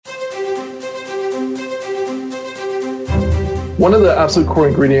One of the absolute core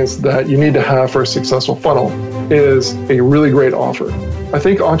ingredients that you need to have for a successful funnel is a really great offer. I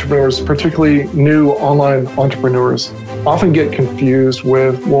think entrepreneurs, particularly new online entrepreneurs, often get confused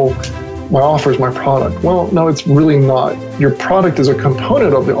with, well, my offer is my product. Well, no, it's really not. Your product is a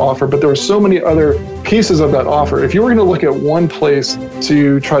component of the offer, but there are so many other pieces of that offer. If you were going to look at one place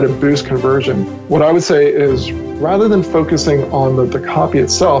to try to boost conversion, what I would say is rather than focusing on the copy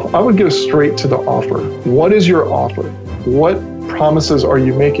itself, I would go straight to the offer. What is your offer? What promises are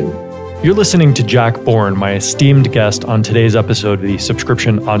you making? You're listening to Jack Bourne, my esteemed guest on today's episode of the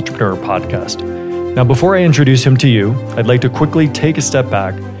Subscription Entrepreneur Podcast. Now, before I introduce him to you, I'd like to quickly take a step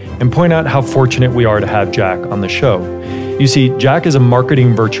back and point out how fortunate we are to have Jack on the show. You see, Jack is a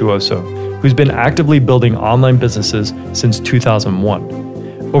marketing virtuoso who's been actively building online businesses since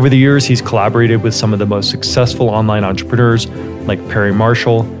 2001. Over the years, he's collaborated with some of the most successful online entrepreneurs like Perry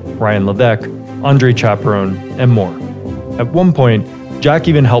Marshall, Ryan Levesque, Andre Chaperone, and more. At one point, Jack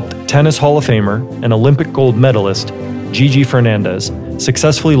even helped Tennis Hall of Famer and Olympic gold medalist Gigi Fernandez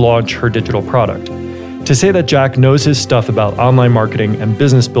successfully launch her digital product. To say that Jack knows his stuff about online marketing and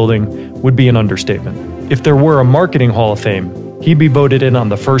business building would be an understatement. If there were a marketing hall of fame, he'd be voted in on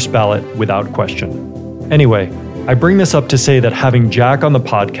the first ballot without question. Anyway, I bring this up to say that having Jack on the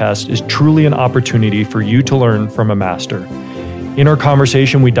podcast is truly an opportunity for you to learn from a master. In our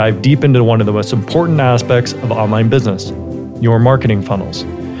conversation, we dive deep into one of the most important aspects of online business, your marketing funnels.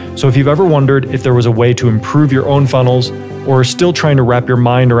 So if you've ever wondered if there was a way to improve your own funnels or are still trying to wrap your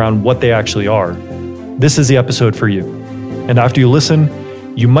mind around what they actually are, this is the episode for you. And after you listen,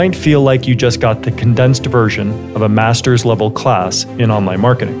 you might feel like you just got the condensed version of a master's level class in online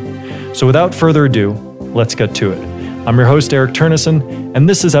marketing. So without further ado, let's get to it. I'm your host, Eric Turnison, and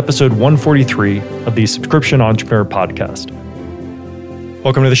this is episode 143 of the Subscription Entrepreneur Podcast.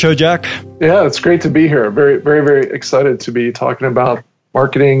 Welcome to the show, Jack. Yeah, it's great to be here. Very, very, very excited to be talking about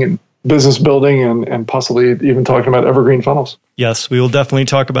marketing and business building and possibly even talking about evergreen funnels. Yes, we will definitely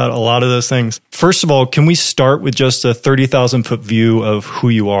talk about a lot of those things. First of all, can we start with just a 30,000 foot view of who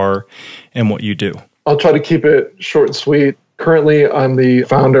you are and what you do? I'll try to keep it short and sweet. Currently, I'm the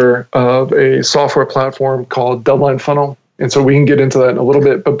founder of a software platform called Deadline Funnel. And so we can get into that in a little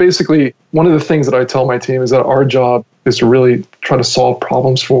bit. But basically, one of the things that I tell my team is that our job is to really try to solve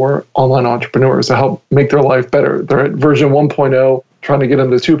problems for online entrepreneurs to help make their life better. They're at version 1.0, trying to get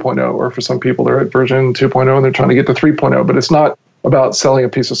into 2.0, or for some people, they're at version 2.0 and they're trying to get to 3.0. But it's not about selling a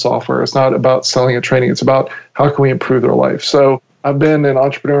piece of software. It's not about selling a training. It's about how can we improve their life. So I've been an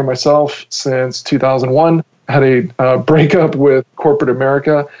entrepreneur myself since 2001. I had a breakup with corporate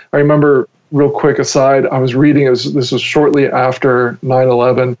America. I remember, real quick aside, I was reading, this was shortly after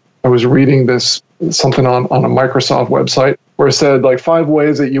 9/11. I was reading something on a Microsoft website where it said like 5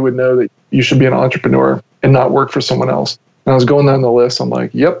 ways that you would know that you should be an entrepreneur and not work for someone else. And I was going down the list. I'm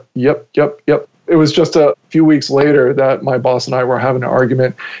like, yep. It was just a few weeks later that my boss and I were having an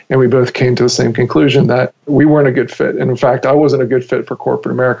argument, and we both came to the same conclusion that we weren't a good fit. And in fact, I wasn't a good fit for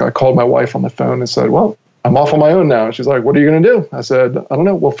corporate America. I called my wife on the phone and said, well, I'm off on my own now. She's like, what are you going to do? I said, I don't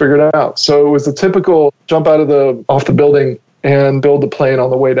know. We'll figure it out. So it was the typical jump off the building and build the plane on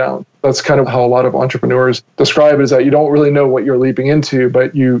the way down. That's kind of how a lot of entrepreneurs describe it, is that you don't really know what you're leaping into,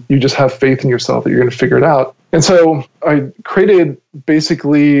 but you just have faith in yourself that you're going to figure it out. And so I created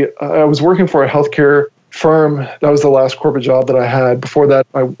I was working for a healthcare firm. That was the last corporate job that I had. Before that,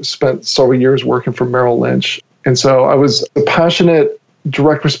 I spent several years working for Merrill Lynch. And so I was a passionate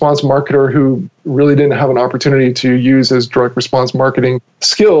direct response marketer who really didn't have an opportunity to use his direct response marketing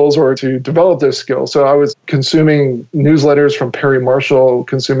skills or to develop those skills. So I was consuming newsletters from Perry Marshall,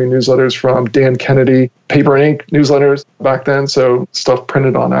 consuming newsletters from Dan Kennedy, paper and ink newsletters back then. So stuff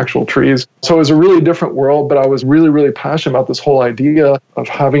printed on actual trees. So it was a really different world, but I was really, really passionate about this whole idea of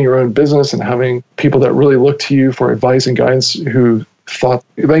having your own business and having people that really look to you for advice and guidance who thought,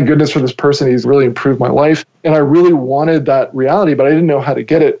 thank goodness for this person, he's really improved my life. And I really wanted that reality, but I didn't know how to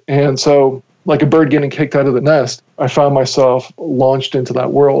get it. And so, like a bird getting kicked out of the nest, I found myself launched into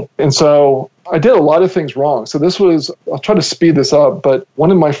that world. And so I did a lot of things wrong. So I'll try to speed this up, but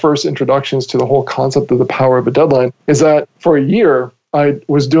one of my first introductions to the whole concept of the power of a deadline is that for a year, I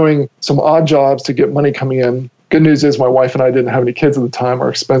was doing some odd jobs to get money coming in. Good news is my wife and I didn't have any kids at the time. Our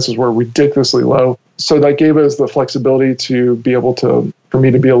expenses were ridiculously low. So that gave us the flexibility for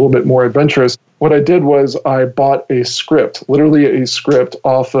me to be a little bit more adventurous. What I did was I bought a script, literally a script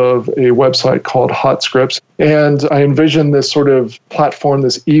off of a website called Hot Scripts. And I envisioned this sort of platform,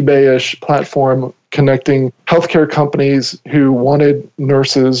 this eBay-ish platform connecting healthcare companies who wanted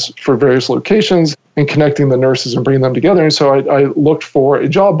nurses for various locations and connecting the nurses and bringing them together. And so I looked for a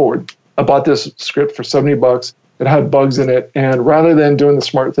job board. I bought this script for $70. It had bugs in it. And rather than doing the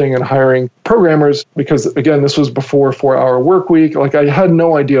smart thing and hiring programmers, because again, this was before 4-hour work week, like I had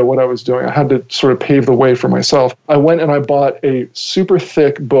no idea what I was doing. I had to sort of pave the way for myself. I went and I bought a super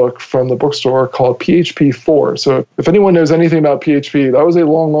thick book from the bookstore called PHP 4. So if anyone knows anything about PHP, that was a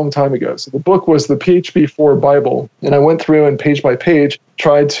long, long time ago. So the book was the PHP 4 Bible. And I went through and page by page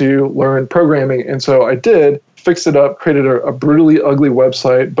tried to learn programming. And so I did, fixed it up, created a brutally ugly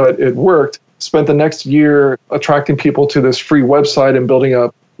website, but it worked. Spent the next year attracting people to this free website and building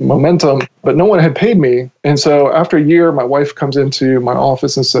up momentum, but no one had paid me. And so after a year, my wife comes into my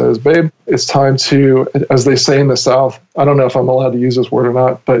office and says, babe, it's time to, as they say in the South, I don't know if I'm allowed to use this word or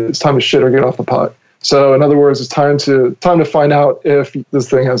not, but it's time to shit or get off the pot. So in other words, it's time to find out if this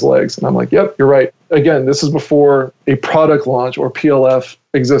thing has legs. And I'm like, yep, you're right. Again, this is before a product launch or PLF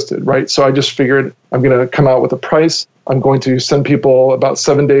existed, right? So I just figured I'm going to come out with a price. I'm going to send people about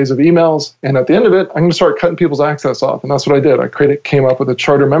 7 days of emails. And at the end of it, I'm going to start cutting people's access off. And that's what I did. I came up with a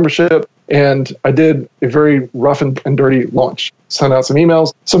charter membership, and I did a very rough and dirty launch. Sent out some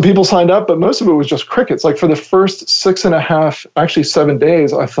emails. Some people signed up, but most of it was just crickets. Like for the first 6.5, actually 7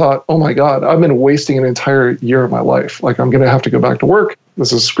 days, I thought, oh my God, I've been wasting an entire year of my life. Like I'm going to have to go back to work.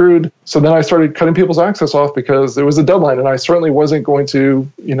 This is screwed. So then I started cutting people's access off because there was a deadline, and I certainly wasn't going to,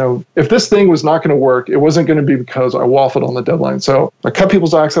 if this thing was not going to work, it wasn't going to be because I waffled on the deadline. So I cut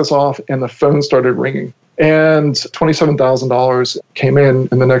people's access off, and the phone started ringing. And $27,000 came in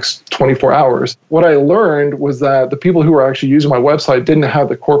the next 24 hours. What I learned was that the people who were actually using my website didn't have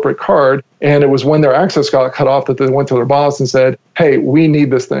the corporate card. And it was when their access got cut off that they went to their boss and said, hey, we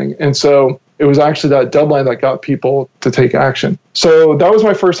need this thing. And so it was actually that deadline that got people to take action. So that was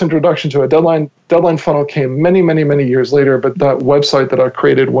my first introduction to a deadline. Deadline Funnel came many, many, many years later, but that website that I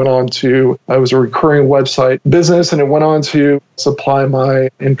created went on to, it was a recurring website business, and it went on to supply my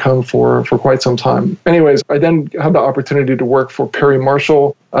income for quite some time. Anyways, I then had the opportunity to work for Perry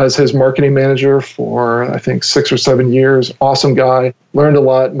Marshall as his marketing manager for, I think, 6 or 7 years. Awesome guy, learned a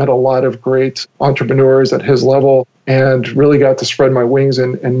lot, met a lot of great entrepreneurs at his level, and really got to spread my wings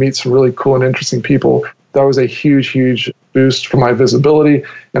and meet some really cool and interesting people. That was a huge, huge boost for my visibility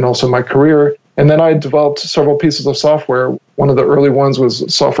and also my career. And then I developed several pieces of software. One of the early ones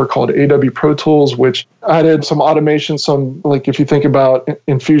was software called AW Pro Tools, which added some automation, like if you think about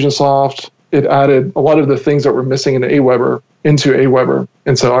Infusionsoft, it added a lot of the things that were missing in Aweber into Aweber.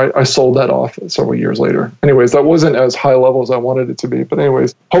 And so I sold that off several years later. Anyways, that wasn't as high level as I wanted it to be. But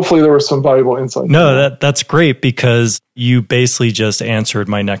anyways, hopefully there was some valuable insight. No, that's great, because you basically just answered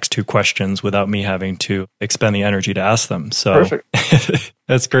my next 2 questions without me having to expend the energy to ask them. So perfect.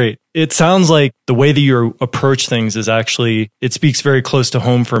 That's great. It sounds like the way that you approach things is actually, it speaks very close to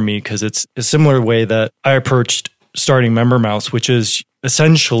home for me, because it's a similar way that I approached starting MemberMouse, which is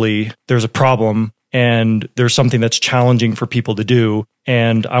essentially there's a problem and there's something that's challenging for people to do,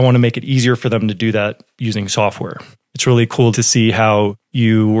 and I want to make it easier for them to do that using software. It's really cool to see how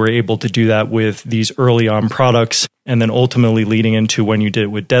you were able to do that with these early on products, and then ultimately leading into when you did it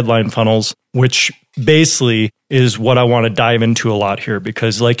with Deadline Funnels, which basically is what I want to dive into a lot here,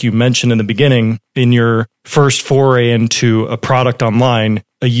 because like you mentioned in the beginning, in your first foray into a product online,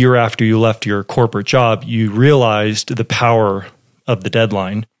 a year after you left your corporate job, you realized the power of the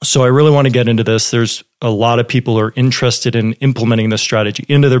deadline. So I really want to get into this. There's a lot of people who are interested in implementing this strategy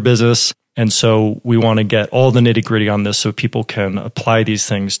into their business. And so we want to get all the nitty gritty on this so people can apply these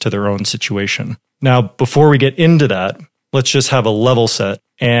things to their own situation. Now, before we get into that, let's just have a level set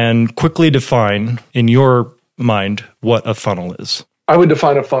and quickly define in your mind what a funnel is. I would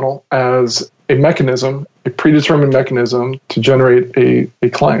define a funnel as a mechanism, a predetermined mechanism to generate a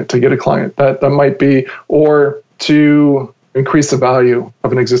client, to get a client. That might be, or to increase the value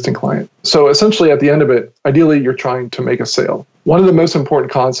of an existing client. So essentially at the end of it, ideally you're trying to make a sale. One of the most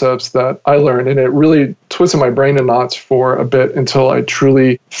important concepts that I learned, and it really twisted my brain in knots for a bit until I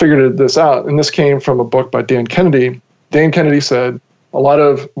truly figured this out, and this came from a book by Dan Kennedy. Dan Kennedy said, a lot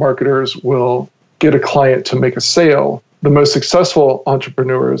of marketers will get a client to make a sale. The most successful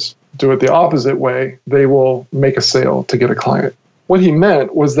entrepreneurs do it the opposite way. They will make a sale to get a client. What he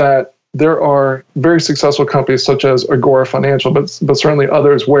meant was that there are very successful companies such as Agora Financial, but certainly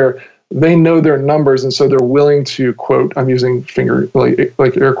others where they know their numbers, and so they're willing to, quote, I'm using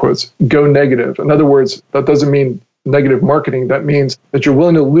like air quotes, go negative. In other words, that doesn't mean negative marketing. That means that you're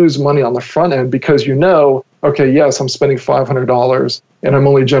willing to lose money on the front end because you know, okay, yes, I'm spending $500 and I'm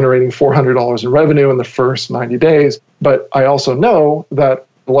only generating $400 in revenue in the first 90 days. But I also know that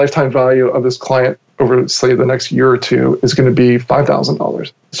the lifetime value of this client over over, say, the next year or two is going to be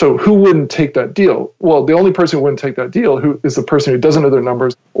 $5,000. So who wouldn't take that deal? Well, the only person who wouldn't take that deal who is the person who doesn't know their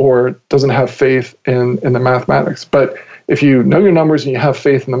numbers or doesn't have faith in the mathematics. But if you know your numbers and you have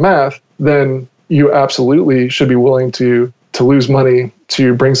faith in the math, then you absolutely should be willing to lose money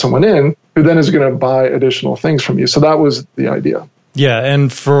to bring someone in who then is going to buy additional things from you. So that was the idea. Yeah.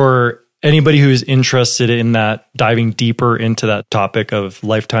 And for anybody who's interested in that, diving deeper into that topic of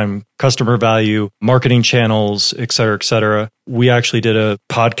lifetime customer value, marketing channels, et cetera, we actually did a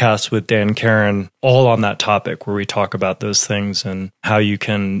podcast with Dan Karen all on that topic where we talk about those things and how you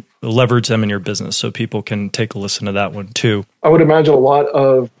can leverage them in your business. So people can take a listen to that one too. I would imagine a lot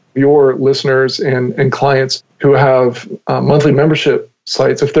of your listeners and clients who have monthly membership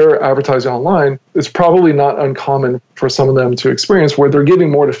sites, if they're advertising online, it's probably not uncommon for some of them to experience where they're giving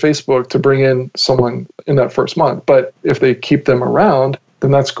more to Facebook to bring in someone in that first month. But if they keep them around,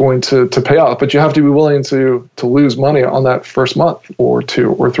 then that's going to pay off. But you have to be willing to lose money on that first month or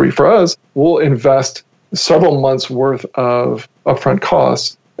two or three. For us, we'll invest several months worth of upfront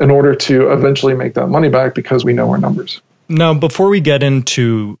costs in order to eventually make that money back because we know our numbers. Now, before we get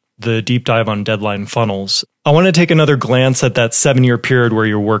into the deep dive on Deadline Funnels, I want to take another glance at that 7-year period where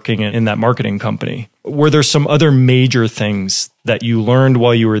you're working in that marketing company. Were there some other major things that you learned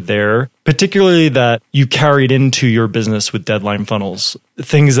while you were there, particularly that you carried into your business with Deadline Funnels,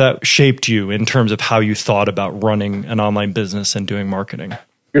 things that shaped you in terms of how you thought about running an online business and doing marketing?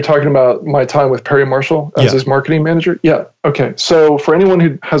 You're talking about my time with Perry Marshall as his marketing manager? Yeah. Okay. So for anyone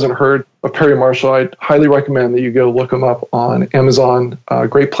who hasn't heard of Perry Marshall, I'd highly recommend that you go look him up on Amazon. A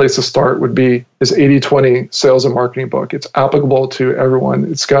great place to start would be his 80/20 sales and marketing book. It's applicable to everyone.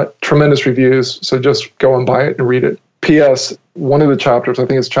 It's got tremendous reviews. So just go and buy it and read it. P.S. One of the chapters, I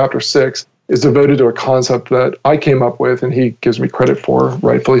think it's chapter 6, is devoted to a concept that I came up with, and he gives me credit for,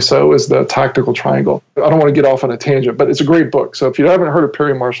 rightfully so, is the tactical triangle. I don't want to get off on a tangent, but it's a great book. So if you haven't heard of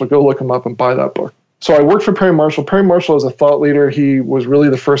Perry Marshall, go look him up and buy that book. So I worked for Perry Marshall. Perry Marshall is a thought leader. He was really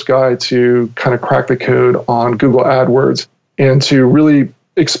the first guy to kind of crack the code on Google AdWords and to really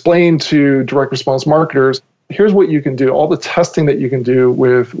explain to direct response marketers, here's what you can do, all the testing that you can do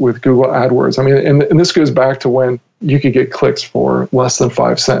with Google AdWords. I mean, and this goes back to when you could get clicks for less than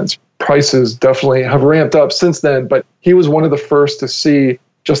 5 cents. Prices definitely have ramped up since then, but he was one of the first to see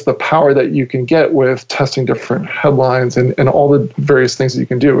just the power that you can get with testing different headlines and all the various things that you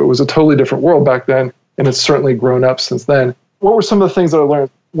can do. It was a totally different world back then, and it's certainly grown up since then. What were some of the things that I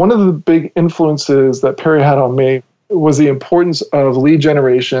learned? One of the big influences that Perry had on me was the importance of lead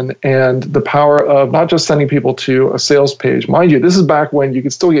generation and the power of not just sending people to a sales page. Mind you, this is back when you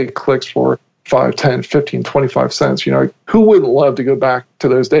could still get clicks for 5, 10, 15, 25 cents. You know, who wouldn't love to go back to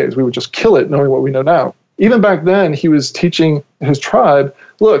those days? We would just kill it knowing what we know now. Even back then, he was teaching his tribe,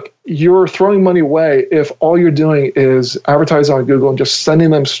 look, you're throwing money away if all you're doing is advertising on Google and just sending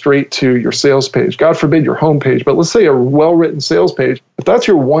them straight to your sales page. God forbid your homepage, but let's say a well-written sales page. If that's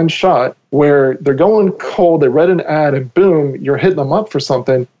your one shot where they're going cold, they read an ad and boom, you're hitting them up for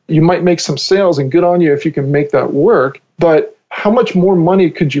something, you might make some sales and good on you if you can make that work. But how much more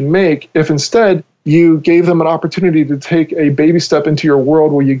money could you make if instead you gave them an opportunity to take a baby step into your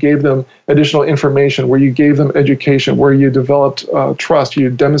world where you gave them additional information, where you gave them education, where you developed trust, you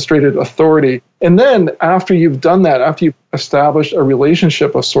demonstrated authority. And then after you've done that, after you've established a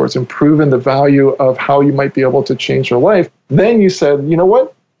relationship of sorts and proven the value of how you might be able to change your life, then you said, you know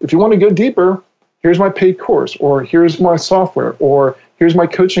what, if you want to go deeper, here's my paid course, or here's my software, or here's my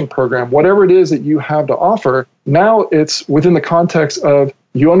coaching program, whatever it is that you have to offer. Now it's within the context of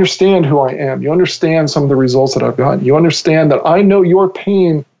you understand who I am. You understand some of the results that I've gotten. You understand that I know your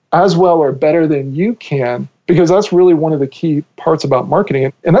pain as well or better than you can, because that's really one of the key parts about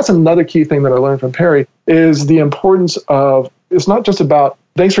marketing. And that's another key thing that I learned from Perry is the importance of, it's not just about,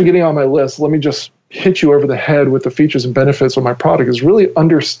 thanks for getting on my list, let me just hit you over the head with the features and benefits of my product. Is really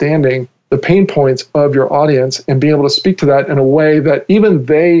understanding the pain points of your audience and being able to speak to that in a way that even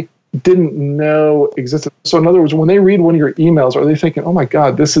they didn't know existed. So in other words, when they read one of your emails, are they thinking, oh my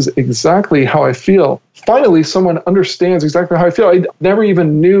God, this is exactly how I feel? Finally, someone understands exactly how I feel. I never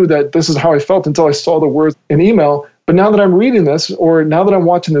even knew that this is how I felt until I saw the words in email. But now that I'm reading this, or now that I'm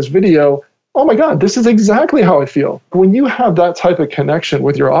watching this video, oh my God, this is exactly how I feel. When you have that type of connection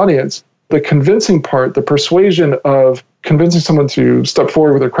with your audience, the convincing part, the persuasion of convincing someone to step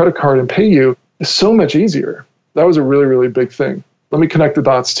forward with a credit card and pay you is so much easier. That was a really, really big thing. Let me connect the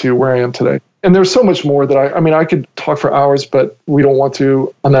dots to where I am today. And there's so much more that I could talk for hours, but we don't want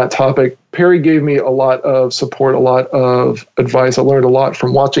to on that topic. Perry gave me a lot of support, a lot of advice. I learned a lot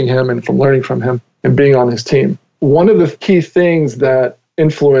from watching him and from learning from him and being on his team. One of the key things that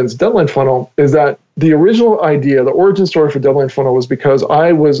influenced Deadline Funnel is that the original idea, the origin story for Deadline Funnel was because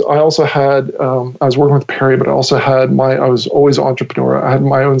I was working with Perry, but I was always an entrepreneur. I had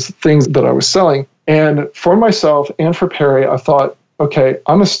my own things that I was selling. And for myself and for Perry, I thought, okay,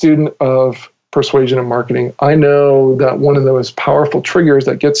 I'm a student of persuasion and marketing. I know that one of the most powerful triggers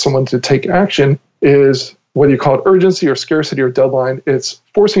that gets someone to take action is, whether you call it urgency or scarcity or deadline, it's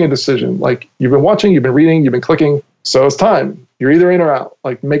forcing a decision. Like, you've been watching, you've been reading, you've been clicking, so it's time. You're either in or out,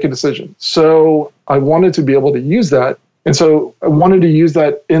 like, make a decision. So I wanted to be able to use that. And so I wanted to use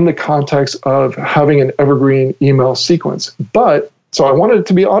that in the context of having an evergreen email sequence. So I wanted it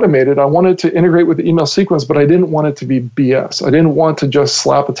to be automated. I wanted to integrate with the email sequence, but I didn't want it to be BS. I didn't want to just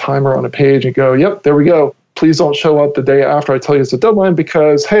slap a timer on a page and go, yep, there we go. Please don't show up the day after I tell you it's a deadline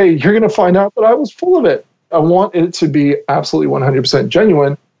because, hey, you're going to find out that I was full of it. I want it to be absolutely 100%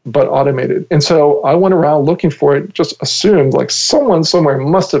 genuine, but automated. And so I went around looking for it, just assumed like someone somewhere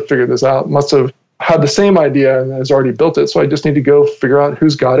must have figured this out, must have had the same idea and has already built it. So I just need to go figure out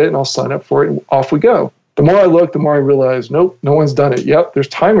who's got it and I'll sign up for it and off we go. The more I look, the more I realize, nope, no one's done it. Yep, there's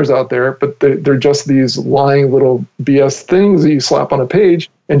timers out there, but they're just these lying little BS things that you slap on a page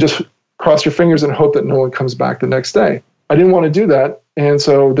and just cross your fingers and hope that no one comes back the next day. I didn't want to do that. And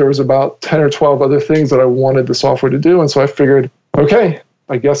so there was about 10 or 12 other things that I wanted the software to do. And so I figured, okay,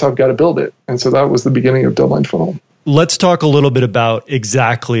 I guess I've got to build it. And so that was the beginning of Deadline Funnel. Let's talk a little bit about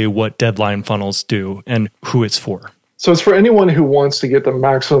exactly what Deadline Funnels do and who it's for. So it's for anyone who wants to get the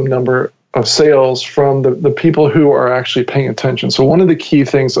maximum number of sales from the people who are actually paying attention. So one of the key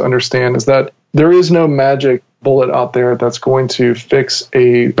things to understand is that there is no magic bullet out there that's going to fix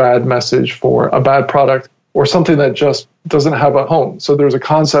a bad message for a bad product or something that just doesn't have a home. So there's a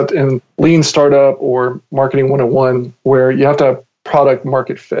concept in Lean Startup or Marketing 101 where you have to have product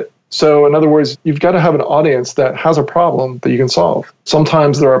market fit. So in other words, you've got to have an audience that has a problem that you can solve.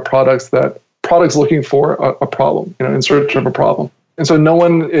 Sometimes there are products looking for a problem, in search of a problem. And so no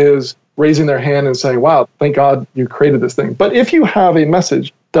one is raising their hand and saying, wow, thank God you created this thing. But if you have a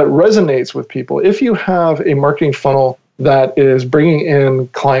message that resonates with people, if you have a marketing funnel that is bringing in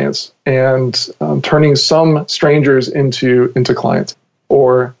clients and turning some strangers into clients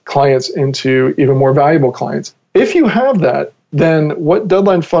or clients into even more valuable clients, if you have that, then what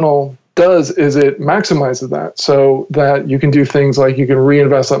Deadline Funnel does is it maximizes that so that you can do things like you can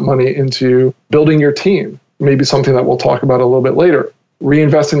reinvest that money into building your team, maybe something that we'll talk about a little bit later,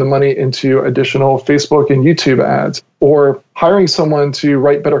 reinvesting the money into additional Facebook and YouTube ads, or hiring someone to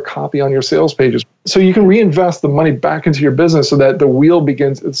write better copy on your sales pages. So you can reinvest the money back into your business so that the wheel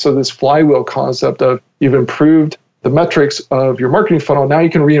begins. So this flywheel concept of you've improved the metrics of your marketing funnel. Now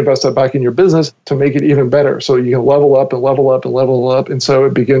you can reinvest that back in your business to make it even better. So you can level up and level up and level up. And so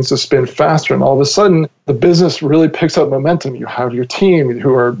it begins to spin faster. And all of a sudden, the business really picks up momentum. You have your team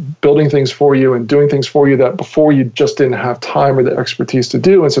who are building things for you and doing things for you that before you just didn't have time or the expertise to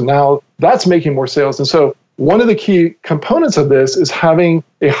do. And so now that's making more sales. And so one of the key components of this is having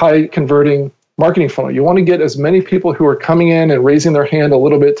a high converting marketing funnel. You want to get as many people who are coming in and raising their hand a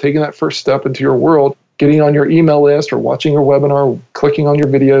little bit, taking that first step into your world, getting on your email list or watching your webinar, clicking on your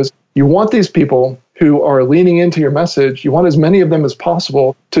videos. You want these people who are leaning into your message. You want as many of them as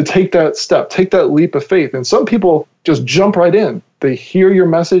possible to take that step, take that leap of faith. And some people just jump right in. They hear your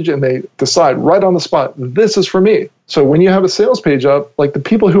message and they decide right on the spot, this is for me. So when you have a sales page up, like the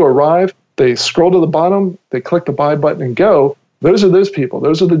people who arrive, they scroll to the bottom, they click the buy button and go. Those are those people.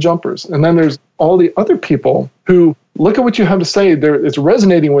 Those are the jumpers. And then there's all the other people who look at what you have to say. It's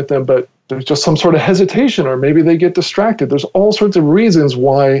resonating with them, but there's just some sort of hesitation, or maybe they get distracted. There's all sorts of reasons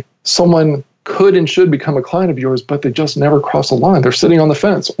why someone could and should become a client of yours, but they just never cross the line. They're sitting on the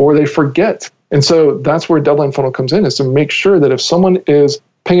fence or they forget. And so that's where Deadline Funnel comes in, is to make sure that if someone is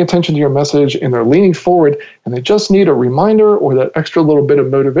paying attention to your message and they're leaning forward and they just need a reminder or that extra little bit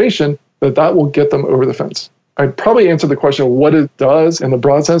of motivation, that will get them over the fence. I'd probably answer the question of what it does in the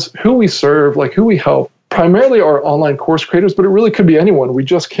broad sense, who we serve, like who we help. Primarily our online course creators, but it really could be anyone. We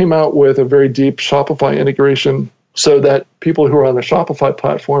just came out with a very deep Shopify integration so that people who are on the Shopify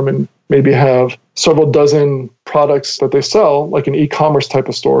platform and maybe have several dozen products that they sell, like an e-commerce type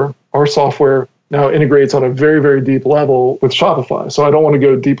of store, our software now integrates on a very, very deep level with Shopify. So I don't want to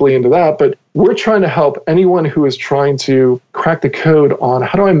go deeply into that, but we're trying to help anyone who is trying to crack the code on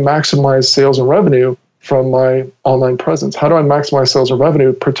how do I maximize sales and revenue from my online presence? How do I maximize sales and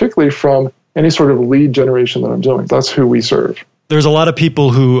revenue, particularly from any sort of lead generation that I'm doing? That's who we serve. There's a lot of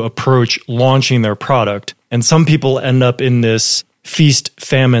people who approach launching their product, and some people end up in this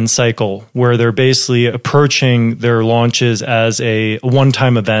feast-famine cycle where they're basically approaching their launches as a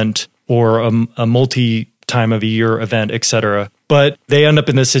one-time event or a multi-time of a year event, etc. but they end up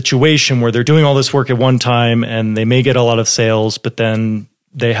in this situation where they're doing all this work at one time and they may get a lot of sales, but then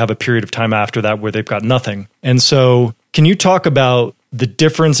they have a period of time after that where they've got nothing. And so can you talk about the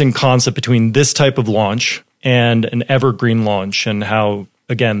difference in concept between this type of launch and an evergreen launch and how,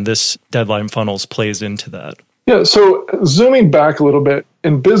 again, this deadline funnels plays into that? Yeah, so zooming back a little bit,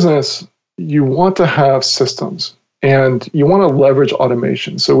 in business, you want to have systems and you want to leverage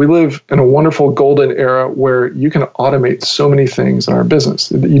automation. So we live in a wonderful golden era where you can automate so many things in our business.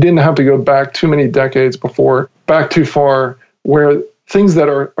 You didn't have to go back too many decades before, back too far, where things that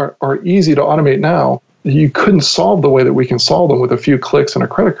are easy to automate now, you couldn't solve the way that we can solve them with a few clicks and a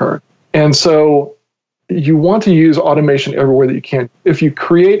credit card. And so you want to use automation everywhere that you can. If you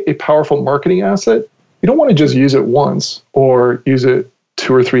create a powerful marketing asset, you don't want to just use it once or use it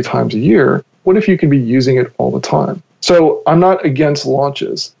 2 or 3 times a year. What if you could be using it all the time? So I'm not against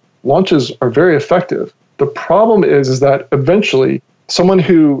launches. Launches are very effective. The problem is that eventually someone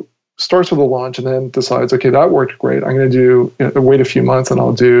who starts with a launch and then decides, okay, that worked great. I'm going to wait a few months and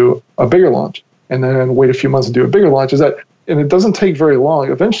I'll do a bigger launch. And then wait a few months and do a bigger launch. And it doesn't take very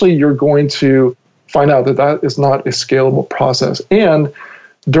long. Eventually, you're going to find out that that is not a scalable process. And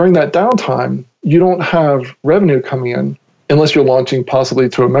during that downtime, you don't have revenue coming in unless you're launching possibly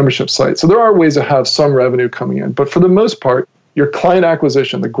to a membership site. So there are ways to have some revenue coming in. But for the most part, your client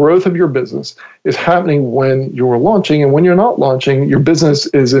acquisition, the growth of your business is happening when you're launching. And when you're not launching, your business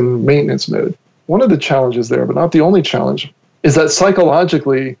is in maintenance mode. One of the challenges there, but not the only challenge, is that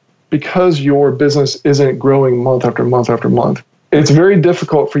psychologically, because your business isn't growing month after month after month, it's very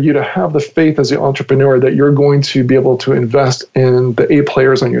difficult for you to have the faith as the entrepreneur that you're going to be able to invest in the A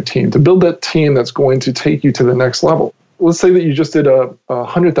players on your team, to build that team that's going to take you to the next level. Let's say that you just did a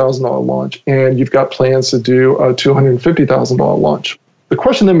 $100,000 launch and you've got plans to do a $250,000 launch. The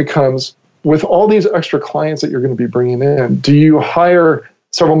question then becomes, with all these extra clients that you're going to be bringing in, do you hire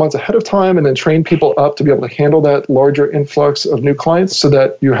several months ahead of time and then train people up to be able to handle that larger influx of new clients so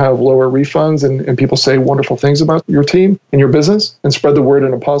that you have lower refunds and people say wonderful things about your team and your business and spread the word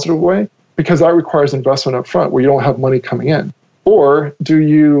in a positive way? Because that requires investment up front where you don't have money coming in. Or do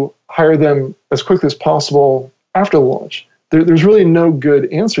you hire them as quickly as possible after the launch? There's really no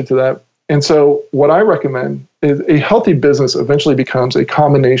good answer to that. And so what I recommend is a healthy business eventually becomes a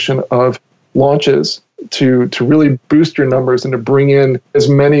combination of launches to really boost your numbers and to bring in as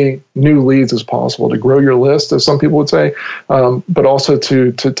many new leads as possible, to grow your list, as some people would say, but also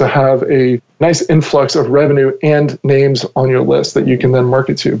to have a nice influx of revenue and names on your list that you can then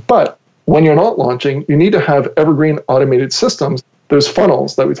market to. But when you're not launching, you need to have evergreen automated systems, those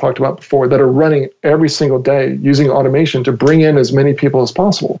funnels that we talked about before, that are running every single day using automation to bring in as many people as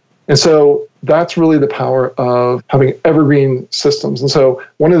possible. And so that's really the power of having evergreen systems. And so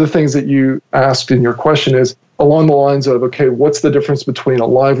one of the things that you asked in your question is along the lines of, okay, what's the difference between a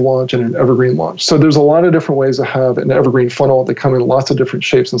live launch and an evergreen launch? So there's a lot of different ways to have an evergreen funnel. They come in lots of different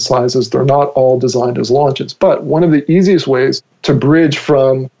shapes and sizes. They're not all designed as launches. But one of the easiest ways to bridge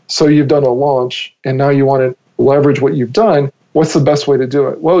from, so you've done a launch and now you want to leverage what you've done, what's the best way to do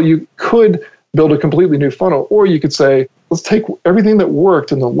it? Well, you could build a completely new funnel, or you could say, let's take everything that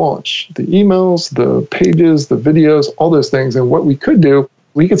worked in the launch, the emails, the pages, the videos, all those things. And what we could do,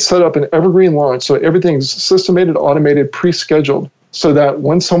 we could set up an evergreen launch. So everything's systemated, automated, pre-scheduled, so that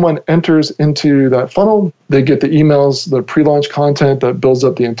when someone enters into that funnel, they get the emails, the pre-launch content that builds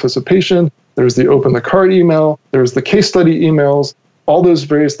up the anticipation. There's the open the cart email. There's the case study emails, all those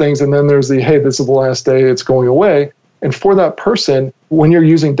various things. And then there's the, hey, this is the last day, it's going away. And for that person, when you're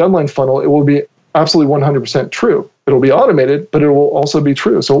using Deadline Funnel, it will be absolutely 100% true. It'll be automated, but it will also be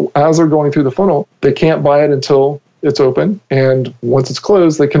true. So as they're going through the funnel, they can't buy it until it's open. And once it's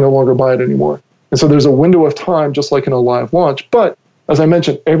closed, they can no longer buy it anymore. And so there's a window of time, just like in a live launch. But as I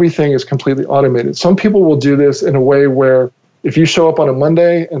mentioned, everything is completely automated. Some people will do this in a way where if you show up on a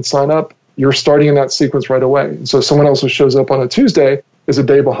Monday and sign up, you're starting in that sequence right away. And so someone else who shows up on a Tuesday is a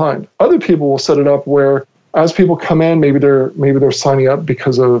day behind. Other people will set it up where as people come in, maybe they're signing up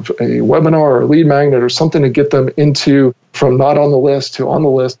because of a webinar or a lead magnet or something to get them into from not on the list to on the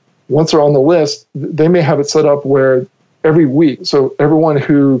list. Once they're on the list, they may have it set up where every week, so everyone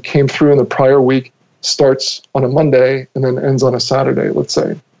who came through in the prior week starts on a Monday and then ends on a Saturday, let's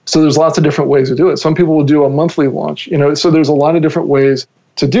say. So there's lots of different ways to do it. Some people will do a monthly launch, so there's a lot of different ways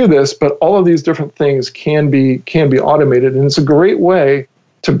to do this, but all of these different things can be automated. And it's a great way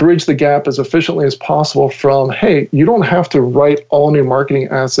to bridge the gap as efficiently as possible from, hey, you don't have to write all new marketing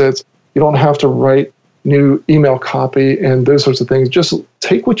assets. You don't have to write new email copy and those sorts of things. Just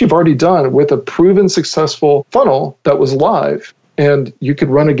take what you've already done with a proven successful funnel that was live, and you could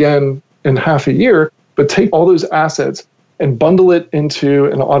run again in half a year, but take all those assets and bundle it into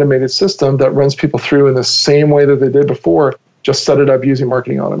an automated system that runs people through in the same way that they did before. Just set it up using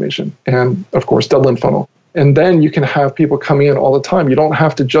marketing automation and, of course, Deadline Funnel. And then you can have people coming in all the time. You don't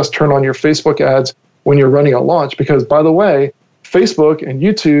have to just turn on your Facebook ads when you're running a launch, because, by the way, Facebook and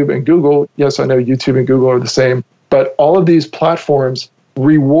YouTube and Google, yes, I know YouTube and Google are the same, but all of these platforms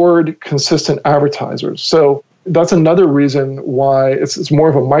reward consistent advertisers. So that's another reason why it's more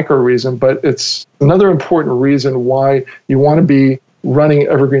of a micro reason, but it's another important reason why you want to be running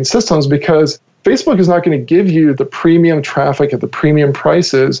evergreen systems, because Facebook is not going to give you the premium traffic at the premium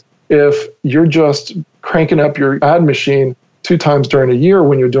prices if you're just cranking up your ad machine 2 times during a year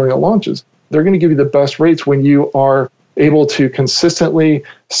when you're doing launches. They're going to give you the best rates when you are able to consistently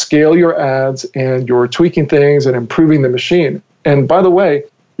scale your ads and you're tweaking things and improving the machine. And by the way,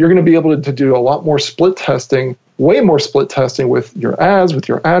 you're going to be able to do a lot more split testing, way more split testing with your ads, with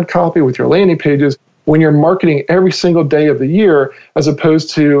your ad copy, with your landing pages, when you're marketing every single day of the year, as opposed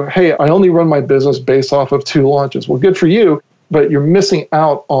to, hey, I only run my business based off of 2 launches. Well, good for you, but you're missing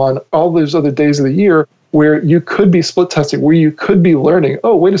out on all those other days of the year where you could be split testing, where you could be learning,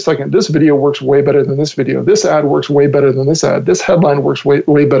 oh, wait a second, this video works way better than this video. This ad works way better than this ad. This headline works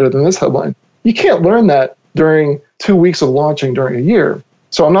way better than this headline. You can't learn that during 2 weeks of launching during a year.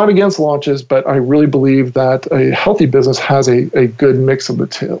 So I'm not against launches, but I really believe that a healthy business has a good mix of the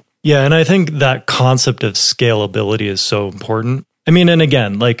two. Yeah, and I think that concept of scalability is so important. I mean, and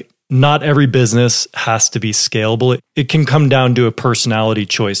again, like, not every business has to be scalable. It can come down to a personality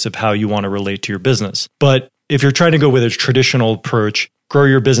choice of how you want to relate to your business. But if you're trying to go with a traditional approach, grow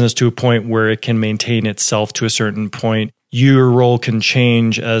your business to a point where it can maintain itself to a certain point, your role can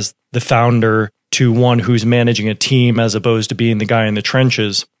change as the founder to one who's managing a team as opposed to being the guy in the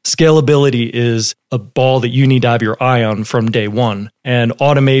trenches. Scalability is a ball that you need to have your eye on from day one. And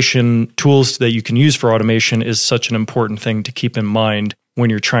automation, tools that you can use for automation, is such an important thing to keep in mind when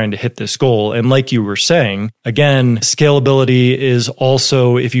you're trying to hit this goal. And like you were saying, again, scalability is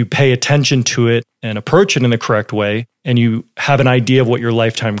also, if you pay attention to it and approach it in the correct way, and you have an idea of what your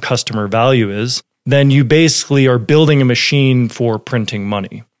lifetime customer value is, then you basically are building a machine for printing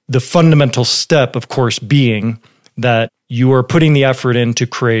money. The fundamental step, of course, being that you are putting the effort in to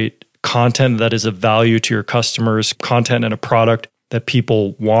create content that is of value to your customers, content and a product that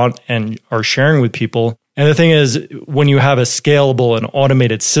people want and are sharing with people. And the thing is, when you have a scalable and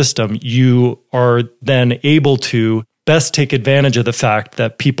automated system, you are then able to best take advantage of the fact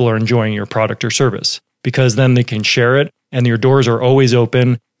that people are enjoying your product or service, because then they can share it and your doors are always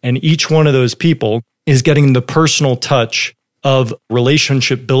open. And each one of those people is getting the personal touch of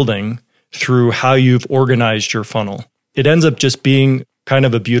relationship building through how you've organized your funnel. It ends up just being kind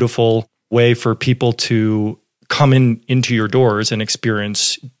of a beautiful way for people to come into your doors and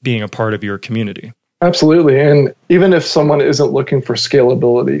experience being a part of your community. Absolutely. And even if someone isn't looking for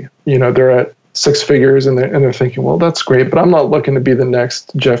scalability, they're at 6 figures and they're thinking, well, that's great, but I'm not looking to be the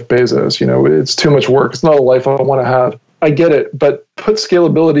next Jeff Bezos. It's too much work. It's not a life I want to have. I get it, but put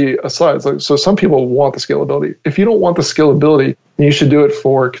scalability aside. So some people want the scalability. If you don't want the scalability, then you should do it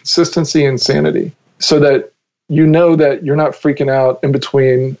for consistency and sanity, so that you know that you're not freaking out in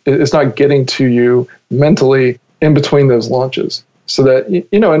between. It's not getting to you mentally in between those launches. So that,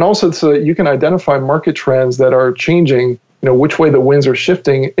 and also so that you can identify market trends that are changing, which way the winds are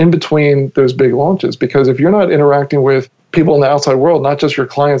shifting in between those big launches. Because if you're not interacting with people in the outside world, not just your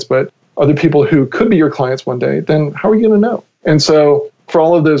clients, but other people who could be your clients one day, then how are you going to know? And so for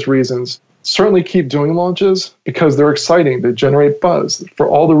all of those reasons, certainly keep doing launches because they're exciting. They generate buzz for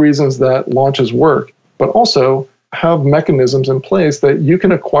all the reasons that launches work, but also have mechanisms in place that you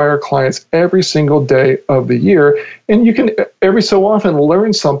can acquire clients every single day of the year. And you can every so often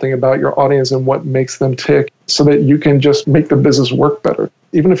learn something about your audience and what makes them tick so that you can just make the business work better.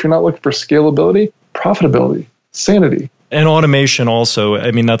 Even if you're not looking for scalability, profitability, sanity. And automation also,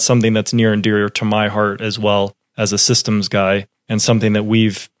 I mean, that's something that's near and dear to my heart as well as a systems guy, and something that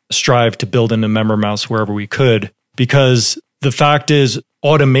we've strived to build into MemberMouse wherever we could. Because the fact is,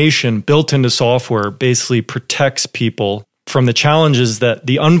 automation built into software basically protects people from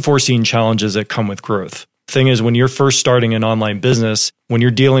the unforeseen challenges that come with growth. The thing is, when you're first starting an online business, when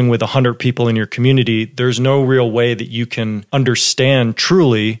you're dealing with 100 people in your community, there's no real way that you can understand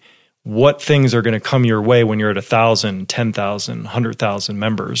truly what things are going to come your way when you're at 1,000, 10,000, 100,000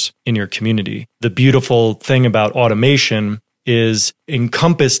 members in your community. The beautiful thing about automation is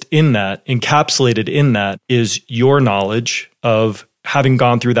encapsulated in that is your knowledge of having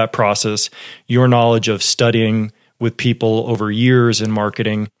gone through that process, your knowledge of studying with people over years in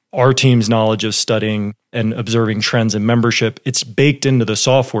marketing, our team's knowledge of studying and observing trends in membership. It's baked into the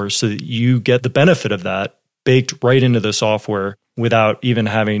software so that you get the benefit of that baked right into the software without even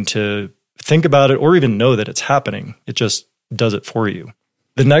having to think about it or even know that it's happening. It just does it for you.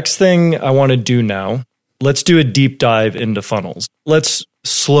 The next thing I want to do now, let's do a deep dive into funnels. Let's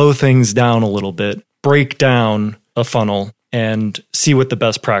slow things down a little bit, break down a funnel, and see what the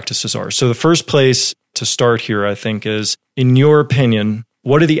best practices are. So the first place to start here, I think, is, in your opinion,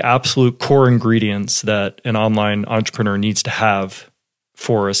 what are the absolute core ingredients that an online entrepreneur needs to have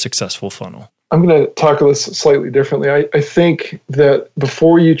for a successful funnel? I'm going to tackle this slightly differently. I think that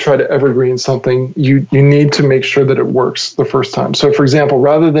before you try to evergreen something, you need to make sure that it works the first time. So for example,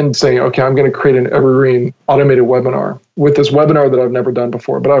 rather than saying, okay, I'm going to create an evergreen automated webinar with this webinar that I've never done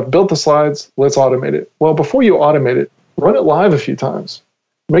before, but I've built the slides, let's automate it. Well, before you automate it, run it live a few times.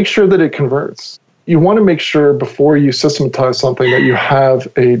 Make sure that it converts. You want to make sure before you systematize something that you have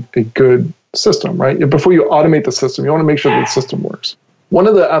a good system, right? Before you automate the system, you want to make sure that the system works. One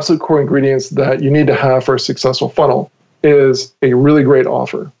of the absolute core ingredients that you need to have for a successful funnel is a really great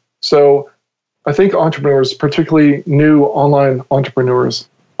offer. So I think entrepreneurs, particularly new online entrepreneurs,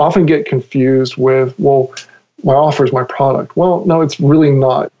 often get confused with, well, my offer is my product. Well, no, it's really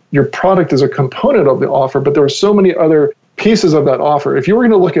not. Your product is a component of the offer, but there are so many other pieces of that offer. If you were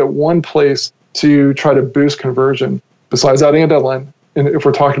going to look at one place to try to boost conversion, besides adding a deadline, and if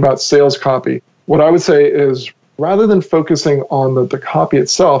we're talking about sales copy, what I would say is, rather than focusing on the copy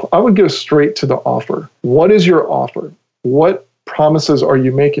itself, I would go straight to the offer. What is your offer? What promises are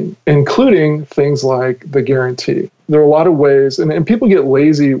you making, including things like the guarantee? There are a lot of ways, and people get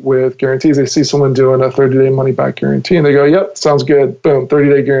lazy with guarantees. They see someone doing a 30-day money-back guarantee, and they go, yep, sounds good. Boom,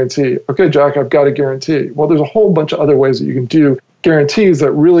 30-day guarantee. Okay, Jack, I've got a guarantee. Well, there's a whole bunch of other ways that you can do guarantees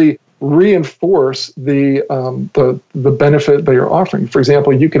that really reinforce the benefit that you're offering. For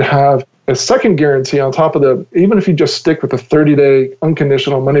example, you could have a second guarantee on top of even if you just stick with the 30-day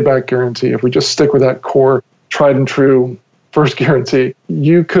unconditional money-back guarantee, if we just stick with that core tried and true first guarantee,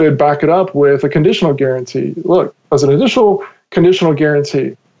 you could back it up with a conditional guarantee. Look, as an additional conditional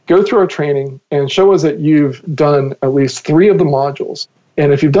guarantee, go through our training and show us that you've done at least 3 of the modules.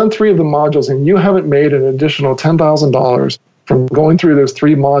 And if you've done 3 of the modules and you haven't made an additional $10,000 from going through those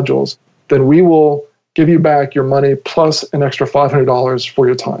 3 modules, then we will give you back your money plus an extra $500 for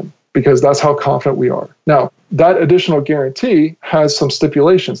your time, because that's how confident we are. Now, that additional guarantee has some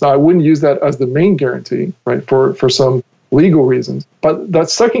stipulations. Now, I wouldn't use that as the main guarantee, right, for some legal reasons. But that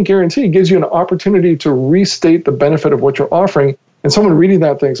second guarantee gives you an opportunity to restate the benefit of what you're offering. And someone reading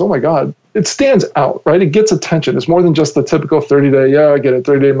that thinks, oh my God, it stands out, right? It gets attention. It's more than just the typical 30-day, yeah, I get it,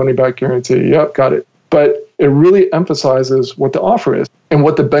 30-day money-back guarantee. Yep, got it. But it really emphasizes what the offer is and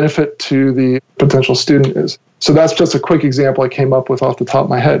what the benefit to the potential student is. So that's just a quick example I came up with off the top of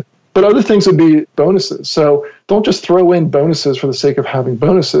my head. But other things would be bonuses. So don't just throw in bonuses for the sake of having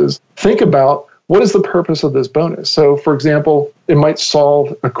bonuses. Think about, what is the purpose of this bonus? So for example, it might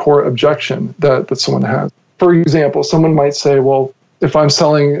solve a core objection that someone has. For example, someone might say, well, if I'm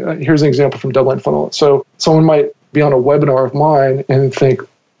selling, here's an example from Deadline Funnel. So someone might be on a webinar of mine and think,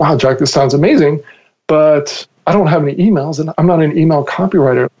 wow, Jack, this sounds amazing, but I don't have any emails and I'm not an email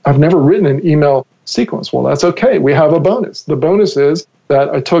copywriter. I've never written an email sequence. Well, that's okay. We have a bonus. The bonus is that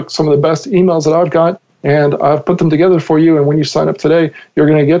I took some of the best emails that I've got and I've put them together for you. And when you sign up today, you're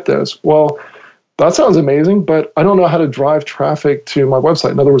going to get those. Well, that sounds amazing, but I don't know how to drive traffic to my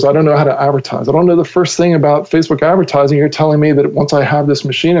website. In other words, I don't know how to advertise. I don't know the first thing about Facebook advertising. You're telling me that once I have this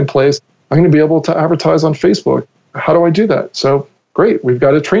machine in place, I'm going to be able to advertise on Facebook. How do I do that? So great. We've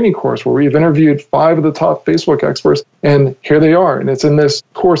got a training course where we've interviewed 5 of the top Facebook experts, and here they are. And it's in this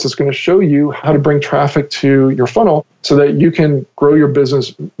course that's going to show you how to bring traffic to your funnel so that you can grow your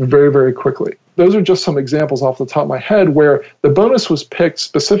business very, very quickly. Those are just some examples off the top of my head where the bonus was picked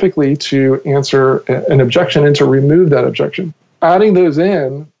specifically to answer an objection and to remove that objection. Adding those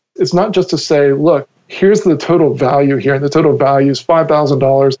in, it's not just to say, look, here's the total value here, and the total value is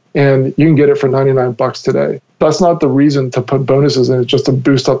 $5,000, and you can get it for $99 today. That's not the reason to put bonuses in, it's just to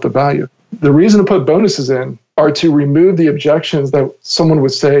boost up the value. The reason to put bonuses in are to remove the objections that someone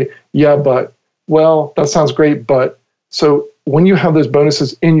would say, yeah, but, well, that sounds great, but. So when you have those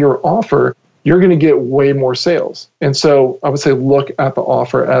bonuses in your offer, you're going to get way more sales. And so I would say look at the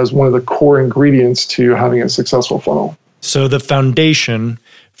offer as one of the core ingredients to having a successful funnel. So the foundation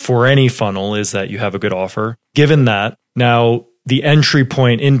for any funnel is that you have a good offer. Given that, now the entry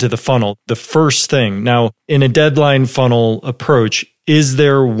point into the funnel, the first thing. Now, in a deadline funnel approach, is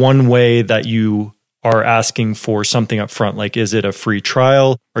there one way that you are asking for something up front? Like, is it a free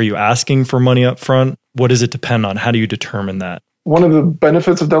trial? Are you asking for money up front? What does it depend on? How do you determine that? One of the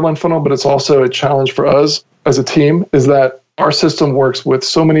benefits of Deadline Funnel, but it's also a challenge for us as a team, is that our system works with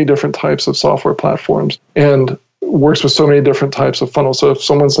so many different types of software platforms and works with so many different types of funnels. So if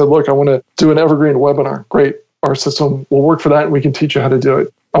someone said, look, I want to do an evergreen webinar, great. Our system will work for that and we can teach you how to do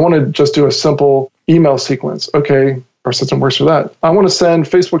it. I want to just do a simple email sequence. Okay, our system works for that. I want to send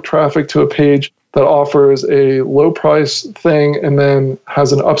Facebook traffic to a page that offers a low price thing and then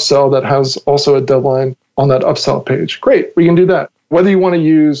has an upsell that has also a deadline on that upsell page. Great, we can do that. Whether you want to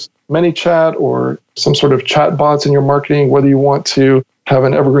use ManyChat or some sort of chat bots in your marketing, whether you want to have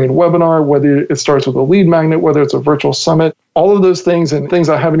an evergreen webinar, whether it starts with a lead magnet, whether it's a virtual summit, all of those things and things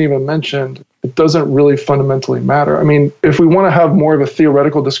I haven't even mentioned, it doesn't really fundamentally matter. I mean, if we want to have more of a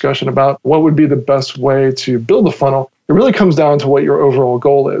theoretical discussion about what would be the best way to build a funnel, it really comes down to what your overall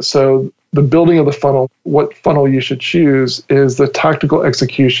goal is. So the building of the funnel, what funnel you should choose is the tactical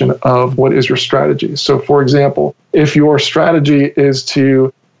execution of what is your strategy. So for example, if your strategy is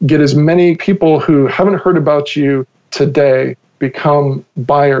to get as many people who haven't heard about you today become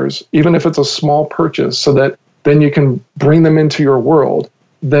buyers, even if it's a small purchase, so that then you can bring them into your world,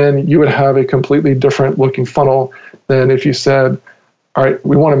 then you would have a completely different looking funnel than if you said, all right,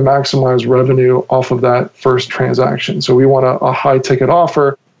 we want to maximize revenue off of that first transaction. So we want a high ticket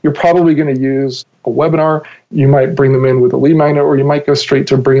offer. You're probably going to use a webinar. You might bring them in with a lead magnet, or you might go straight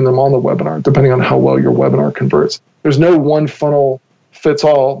to bringing them on the webinar, depending on how well your webinar converts. There's no one funnel fits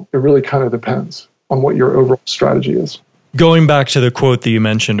all. It really kind of depends on what your overall strategy is. Going back to the quote that you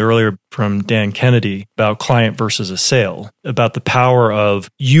mentioned earlier from Dan Kennedy about client versus a sale, about the power of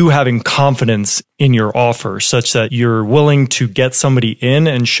you having confidence in your offer such that you're willing to get somebody in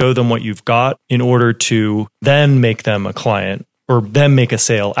and show them what you've got in order to then make them a client or then make a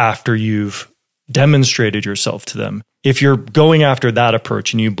sale after you've demonstrated yourself to them. If you're going after that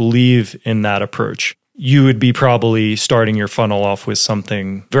approach and you believe in that approach, you would be probably starting your funnel off with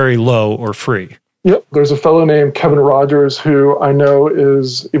something very low or free. Yep. There's a fellow named Kevin Rogers who I know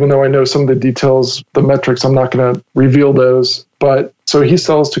is, even though I know some of the details, the metrics, I'm not going to reveal those. But so he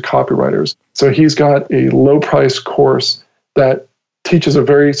sells to copywriters. So he's got a low price course that teaches a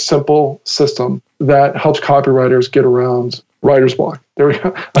very simple system that helps copywriters get around writer's block. There we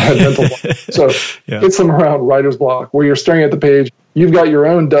go. I had mental block. So It's them around writer's block where you're staring at the page. You've got your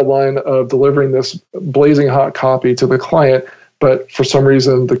own deadline of delivering this blazing hot copy to the client, but for some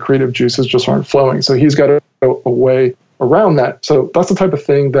reason, the creative juices just aren't flowing. So he's got a way around that. So that's the type of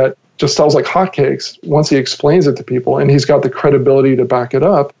thing that just sells like hotcakes once he explains it to people and he's got the credibility to back it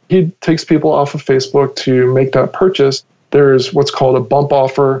up. He takes people off of Facebook to make that purchase. There's what's called a bump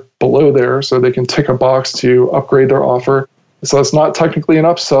offer below there, so they can tick a box to upgrade their offer. So it's not technically an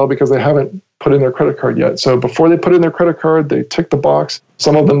upsell because they haven't put in their credit card yet. So before they put in their credit card, they tick the box.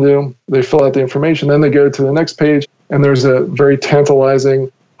 Some of them do. They fill out the information. Then they go to the next page, and there's a very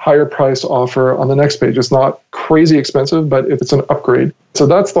tantalizing higher priced offer on the next page. It's not crazy expensive, but it's an upgrade. So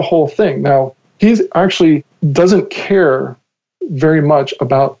that's the whole thing. Now, he actually doesn't care very much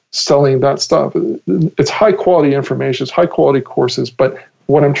about selling that stuff. It's high quality information, it's high quality courses. But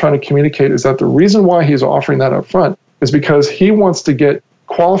what I'm trying to communicate is that the reason why he's offering that up front is because he wants to get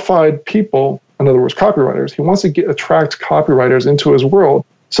qualified people, in other words, copywriters. He wants to attract copywriters into his world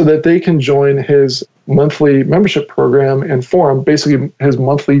so that they can join his monthly membership program and forum, basically his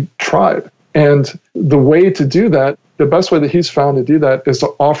monthly tribe. And the way to do that, the best way that he's found to do that is to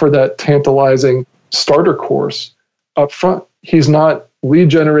offer that tantalizing starter course up front. He's not lead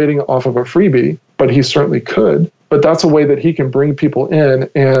generating off of a freebie, but he certainly could. But that's a way that he can bring people in,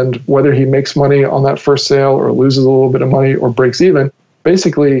 and whether he makes money on that first sale or loses a little bit of money or breaks even,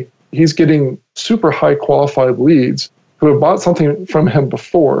 basically he's getting super high qualified leads who have bought something from him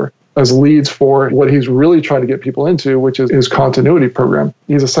before as leads for what he's really trying to get people into, which is his continuity program.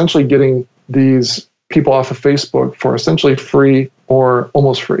 He's essentially getting these people off of Facebook for essentially free or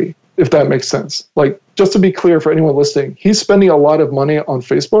almost free, if that makes sense. Like, just to be clear for anyone listening, he's spending a lot of money on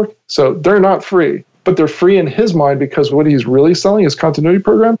Facebook, so they're not free, but they're free in his mind because what he's really selling, his continuity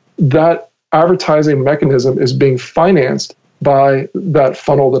program, that advertising mechanism is being financed by that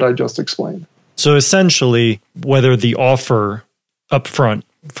funnel that I just explained. So essentially, whether the offer upfront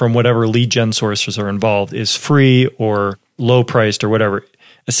from whatever lead gen sources are involved is free or low priced or whatever,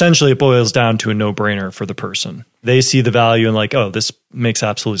 essentially it boils down to a no-brainer for the person. They see the value and like, oh, this makes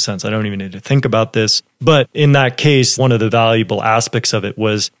absolute sense. I don't even need to think about this. But in that case, one of the valuable aspects of it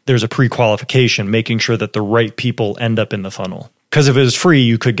was there's a pre-qualification, making sure that the right people end up in the funnel. Because if it was free,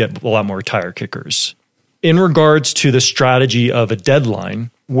 you could get a lot more tire kickers. In regards to the strategy of a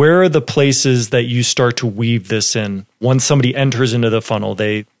deadline, where are the places that you start to weave this in? Once somebody enters into the funnel,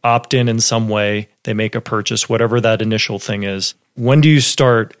 they opt in some way, they make a purchase, whatever that initial thing is. When do you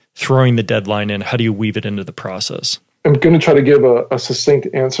start throwing the deadline in? How do you weave it into the process? am going to try to give a succinct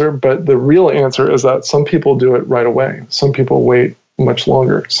answer, but the real answer is that some people do it right away. Some people wait much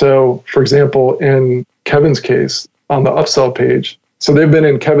longer. So, for example, in Kevin's case, on the upsell page, so they've been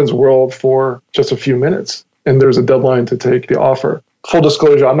in Kevin's world for just a few minutes, and there's a deadline to take the offer. Full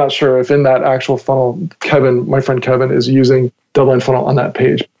disclosure, I'm not sure if in that actual funnel, Kevin, my friend Kevin, is using Deadline Funnel on that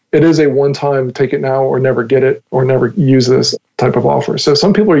page. It is a one-time take it now or never get it or never use this type of offer. So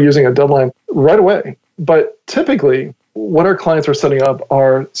some people are using a deadline right away. But typically, what our clients are setting up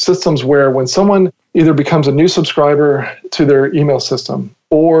are systems where when someone either becomes a new subscriber to their email system,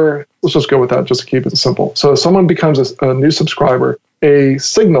 or let's just go with that just to keep it simple. So if someone becomes a new subscriber, a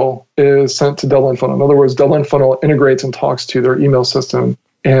signal is sent to Deadline Funnel. In other words, Deadline Funnel integrates and talks to their email system,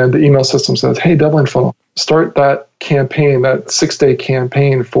 and the email system says, hey, Deadline Funnel, start that campaign, that 6-day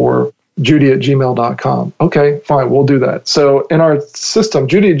campaign for judy@gmail.com. Okay, fine, we'll do that. So in our system,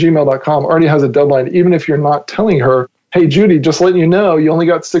 judy@gmail.com already has a deadline, even if you're not telling her, hey, Judy, just letting you know, you only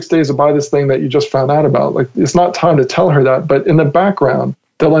got 6 days to buy this thing that you just found out about. Like, it's not time to tell her that, but in the background,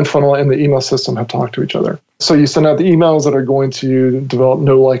 Deadline Funnel and the email system have talked to each other. So you send out the emails that are going to develop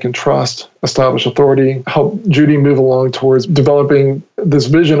know, like, and trust, establish authority, help Judy move along towards developing this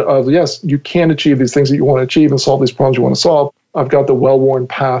vision of, yes, you can achieve these things that you want to achieve and solve these problems you want to solve. I've got the well-worn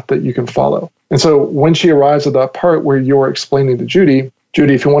path that you can follow. And so when she arrives at that part where you're explaining to Judy,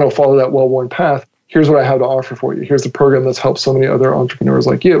 if you want to follow that well-worn path, here's what I have to offer for you. Here's the program that's helped so many other entrepreneurs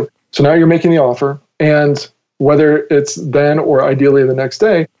like you. So now you're making the offer, and whether it's then or ideally the next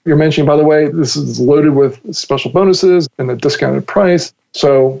day, you're mentioning, by the way, this is loaded with special bonuses and a discounted price.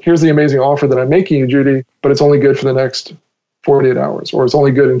 So here's the amazing offer that I'm making you, Judy, but it's only good for the next 48 hours, or it's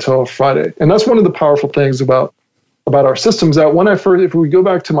only good until Friday. And that's one of the powerful things about our systems, that if we go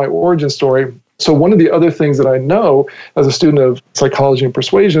back to my origin story, so one of the other things that I know as a student of psychology and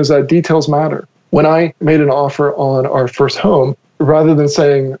persuasion is that details matter. When I made an offer on our first home, rather than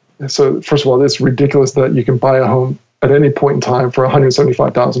saying, so first of all, it's ridiculous that you can buy a home at any point in time for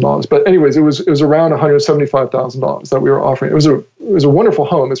 $175,000. But anyways, it was around $175,000 that we were offering. It was a wonderful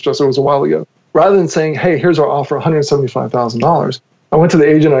home. It's just, it was a while ago. Rather than saying, hey, here's our offer, $175,000, I went to the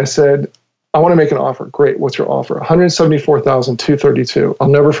agent and I said, I want to make an offer. Great. What's your offer? $174,232. I'll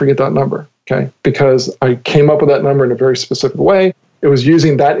never forget that number. Okay. Because I came up with that number in a very specific way. It was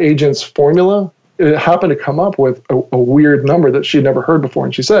using that agent's formula. It happened to come up with a weird number that she'd never heard before.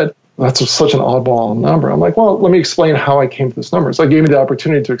 And she said, that's such an oddball number. I'm like, well, let me explain how I came to this number. So I gave me the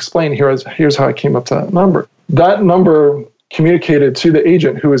opportunity to explain, here's how I came up to that number. That number communicated to the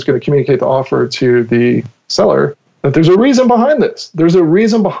agent who was going to communicate the offer to the seller that there's a reason behind this. There's a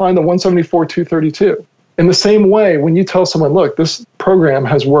reason behind the $174,232. In the same way, when you tell someone, look, this program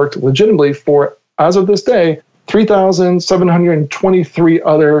has worked legitimately for, as of this day, 3,723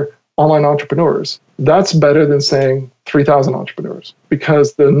 other online entrepreneurs. That's better than saying 3,000 entrepreneurs,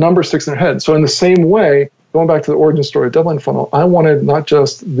 because the number sticks in their head. So in the same way, going back to the origin story of Deadline Funnel, I wanted not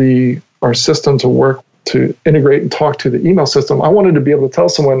just our system to work to integrate and talk to the email system. I wanted to be able to tell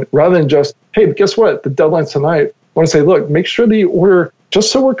someone, rather than just, hey, but guess what? The deadline's tonight. I want to say, look, make sure that you order,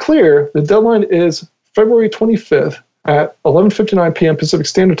 just so we're clear, the deadline is February 25th at 11:59 p.m. Pacific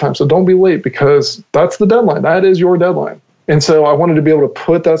Standard Time. So don't be late, because that's the deadline. That is your deadline. And so I wanted to be able to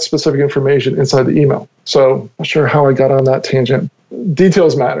put that specific information inside the email. So I'm not sure how I got on that tangent.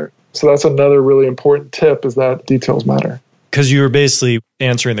 Details matter. So that's another really important tip, is that details matter. Because you were basically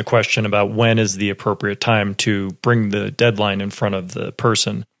answering the question about when is the appropriate time to bring the deadline in front of the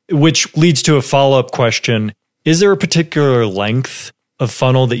person, which leads to a follow-up question. Is there a particular length of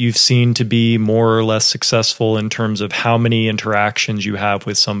funnel that you've seen to be more or less successful in terms of how many interactions you have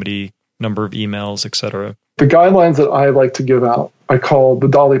with somebody, number of emails, et cetera? The guidelines that I like to give out, I call the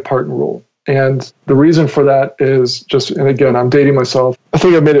Dolly Parton rule. And the reason for that is just, and again, I'm dating myself. I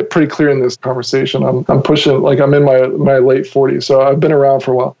think I've made it pretty clear in this conversation. I'm pushing, like, I'm in my late 40s, so I've been around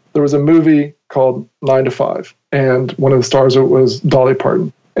for a while. There was a movie called 9 to 5, and one of the stars of it was Dolly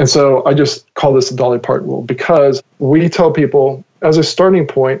Parton. And so I just call this the Dolly Parton rule, because we tell people, as a starting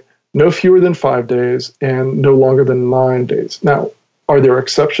point, no fewer than 5 days and no longer than 9 days. Now, are there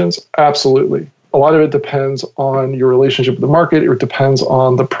exceptions? Absolutely. A lot of it depends on your relationship with the market. It depends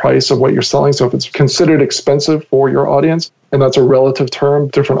on the price of what you're selling. So if it's considered expensive for your audience, and that's a relative term,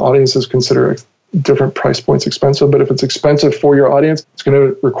 different audiences consider different price points expensive. But if it's expensive for your audience, it's going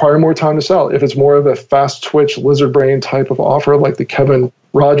to require more time to sell. If it's more of a fast twitch, lizard brain type of offer, like the Kevin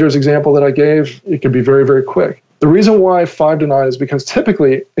Rogers example that I gave, it could be very, very quick. The reason why 5 to 9 is because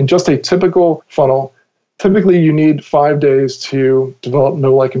typically, in just a typical funnel, typically you need 5 days to develop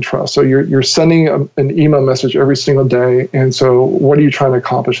know, like, and trust. So you're sending an email message every single day. And so what are you trying to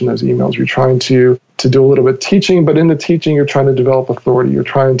accomplish in those emails? You're trying to to do a little bit of teaching, but in the teaching, you're trying to develop authority. You're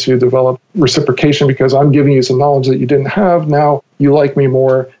trying to develop reciprocation because I'm giving you some knowledge that you didn't have. Now you like me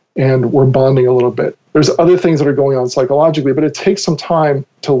more and we're bonding a little bit. There's other things that are going on psychologically, but it takes some time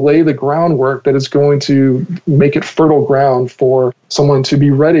to lay the groundwork that is going to make it fertile ground for someone to be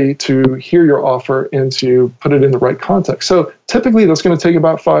ready to hear your offer and to put it in the right context. So typically that's going to take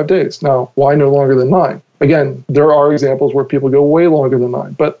about 5 days. Now, why no longer than 9? Again, there are examples where people go way longer than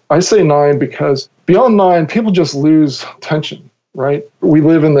 9, but I say 9 because beyond 9, people just lose tension, right? We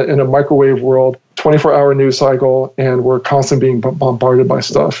live in a microwave world, 24-hour news cycle, and we're constantly being bombarded by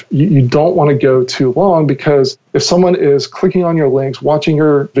stuff. You don't want to go too long because if someone is clicking on your links, watching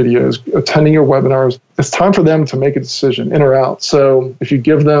your videos, attending your webinars, it's time for them to make a decision, in or out. So if you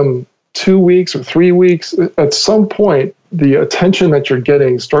give them 2 weeks or 3 weeks, at some point, the attention that you're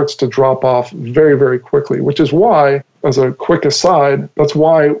getting starts to drop off very, very quickly, which is why, as a quick aside, that's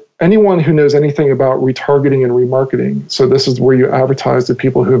why anyone who knows anything about retargeting and remarketing, so this is where you advertise to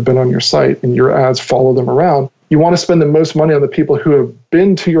people who have been on your site and your ads follow them around, you want to spend the most money on the people who have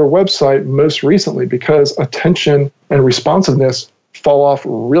been to your website most recently because attention and responsiveness fall off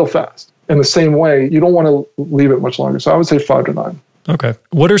real fast. In the same way, you don't want to leave it much longer. So I would say 5 to 9. Okay.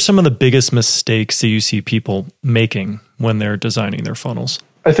 What are some of the biggest mistakes that you see people making when they're designing their funnels?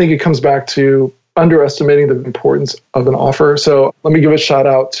 I think it comes back to underestimating the importance of an offer. So let me give a shout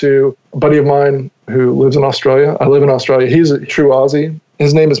out to a buddy of mine who lives in Australia. I live in Australia. He's a true Aussie.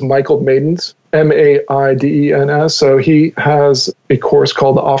 His name is Michael Maidens, Maidens. So he has a course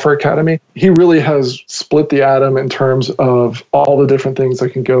called the Offer Academy. He really has split the atom in terms of all the different things that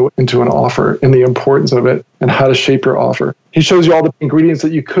can go into an offer and the importance of it and how to shape your offer. He shows you all the ingredients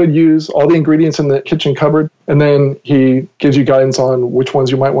that you could use, all the ingredients in the kitchen cupboard, and then he gives you guidance on which ones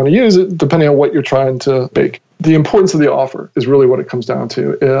you might want to use, depending on what you're trying to bake. The importance of the offer is really what it comes down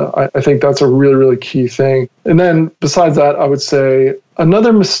to. I think that's a really, really key thing. And then besides that, I would say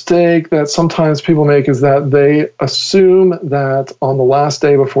another mistake that sometimes people make is that they assume that on the last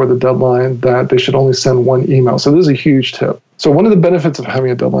day before the deadline that they should only send one email. So this is a huge tip. So one of the benefits of having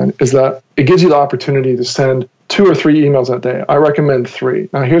a deadline is that it gives you the opportunity to send 2 or 3 emails that day. I recommend 3.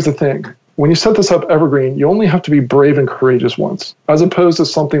 Now, here's the thing. When you set this up evergreen, you only have to be brave and courageous once, as opposed to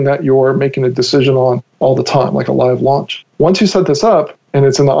something that you're making a decision on all the time, like a live launch. Once you set this up and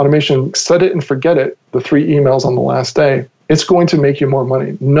it's in the automation, set it and forget it, the 3 emails on the last day, it's going to make you more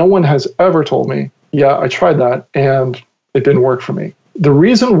money. No one has ever told me, yeah, I tried that and it didn't work for me. The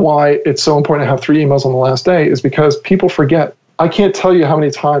reason why it's so important to have 3 emails on the last day is because people forget. I can't tell you how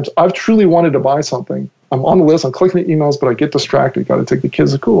many times I've truly wanted to buy something. I'm on the list, I'm clicking the emails, but I get distracted. Got to take the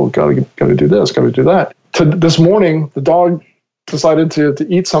kids to school. Got to do this. Got to do that. This morning, the dog decided to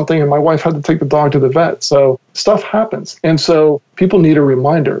eat something, and my wife had to take the dog to the vet. So stuff happens, and so people need a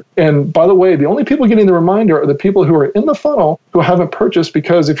reminder. And by the way, the only people getting the reminder are the people who are in the funnel who haven't purchased,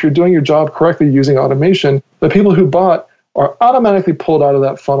 because if you're doing your job correctly using automation, the people who bought are automatically pulled out of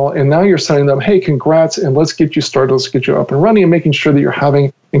that funnel. And now you're sending them, hey, congrats, and let's get you started. Let's get you up and running and making sure that you're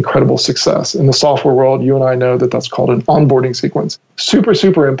having incredible success. In the software world, you and I know that that's called an onboarding sequence. Super,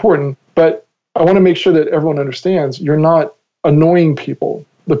 super important. But I want to make sure that everyone understands you're not annoying people.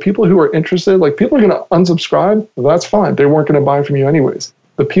 The people who are interested, like people are going to unsubscribe, that's fine. They weren't going to buy from you anyways.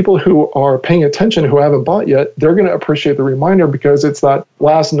 The people who are paying attention, who haven't bought yet, they're going to appreciate the reminder because it's that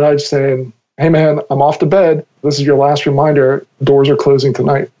last nudge saying, hey man, I'm off to bed. This is your last reminder. Doors are closing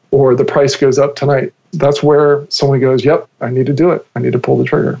tonight, or the price goes up tonight. That's where someone goes, yep, I need to do it. I need to pull the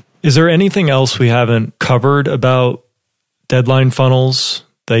trigger. Is there anything else we haven't covered about deadline funnels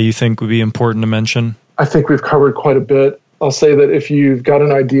that you think would be important to mention? I think we've covered quite a bit. I'll say that if you've got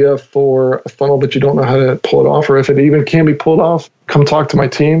an idea for a funnel but you don't know how to pull it off, or if it even can be pulled off, come talk to my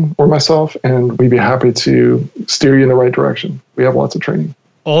team or myself, and we'd be happy to steer you in the right direction. We have lots of training.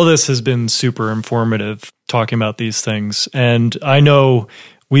 All this has been super informative, talking about these things. And I know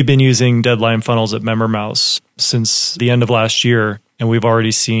we've been using deadline funnels at MemberMouse since the end of last year, and we've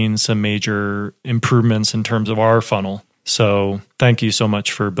already seen some major improvements in terms of our funnel. So thank you so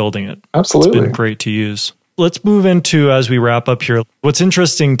much for building it. Absolutely. It's been great to use. Let's move into, as we wrap up here, what's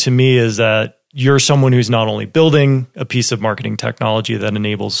interesting to me is that you're someone who's not only building a piece of marketing technology that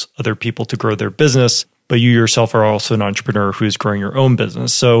enables other people to grow their business, but you yourself are also an entrepreneur who's growing your own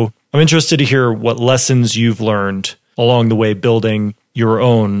business. So I'm interested to hear what lessons you've learned along the way building your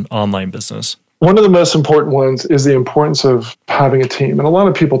own online business. One of the most important ones is the importance of having a team. And a lot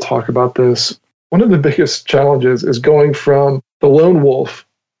of people talk about this. One of the biggest challenges is going from the lone wolf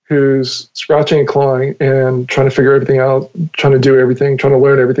who's scratching and clawing and trying to figure everything out, trying to do everything, trying to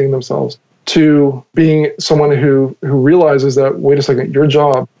learn everything themselves, to being someone who realizes that, wait a second, your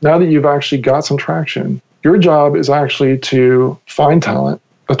job, now that you've actually got some traction, your job is actually to find talent,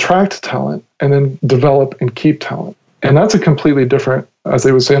 attract talent, and then develop and keep talent. And that's a completely different, as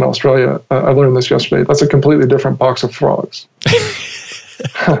they would say in Australia, I learned this yesterday, that's a completely different box of frogs.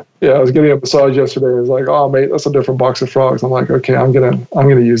 Yeah, I was getting a massage yesterday. I was like, oh, mate, that's a different box of frogs. I'm like, okay, I'm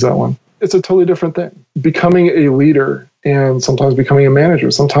gonna use that one. It's a totally different thing. Becoming a leader and sometimes becoming a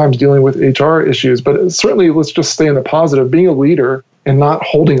manager, sometimes dealing with HR issues, but certainly let's just stay in the positive. Being a leader and not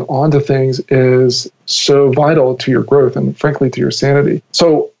holding on to things is so vital to your growth and frankly to your sanity.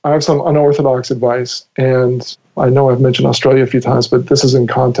 So I have some unorthodox advice, and I know I've mentioned Australia a few times, but this is in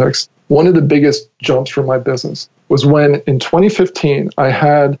context. One of the biggest jumps for my business was when in 2015, I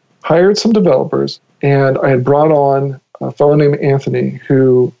had hired some developers and I had brought on a fellow named Anthony,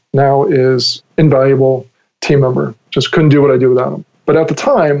 who now is invaluable team member. Just couldn't do what I do without him. But at the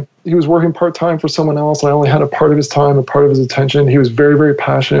time, he was working part-time for someone else. I only had a part of his time, a part of his attention. He was very, very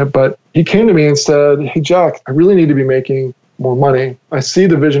passionate, but he came to me and said, hey, Jack, I really need to be making more money. I see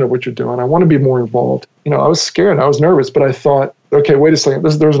the vision of what you're doing. I want to be more involved. I was scared. I was nervous, but I thought, okay, wait a second.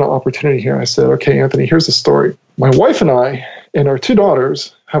 There's an opportunity here. I said, okay, Anthony, here's the story. My wife and I and our 2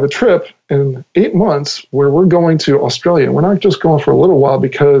 daughters have a trip in 8 months where we're going to Australia. We're not just going for a little while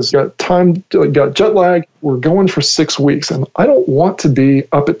because got jet lag. We're going for 6 weeks. And I don't want to be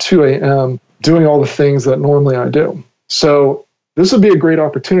up at 2 a.m. doing all the things that normally I do. So this would be a great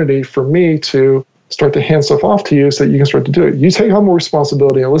opportunity for me to start to hand stuff off to you so that you can start to do it. You take on more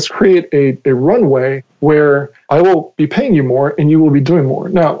responsibility, and let's create a runway where I will be paying you more and you will be doing more.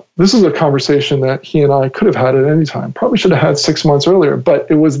 Now, this is a conversation that he and I could have had at any time. Probably should have had 6 months earlier, but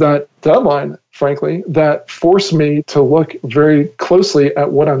it was that deadline, frankly, that forced me to look very closely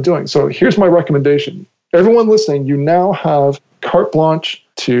at what I'm doing. So here's my recommendation. Everyone listening, you now have carte blanche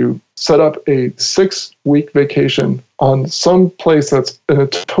to set up a 6-week vacation on some place that's in a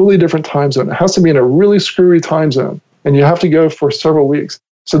totally different time zone. It has to be in a really screwy time zone, and you have to go for several weeks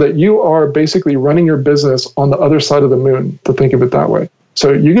so that you are basically running your business on the other side of the moon, to think of it that way.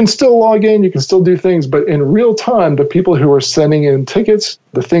 So you can still log in, you can still do things, but in real time, the people who are sending in tickets,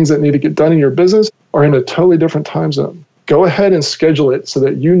 the things that need to get done in your business are in a totally different time zone. Go ahead and schedule it so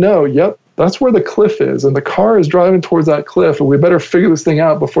that you know, yep, that's where the cliff is, and the car is driving towards that cliff, and we better figure this thing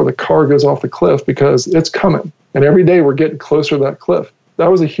out before the car goes off the cliff because it's coming. And every day we're getting closer to that cliff. That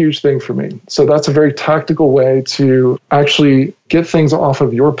was a huge thing for me. So that's a very tactical way to actually get things off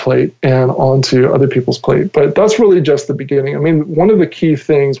of your plate and onto other people's plate. But that's really just the beginning. I mean, one of the key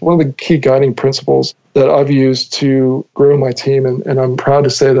things, one of the key guiding principles that I've used to grow my team, and I'm proud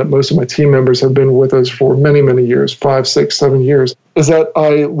to say that most of my team members have been with us for many, many years, 5, 6, 7 years, is that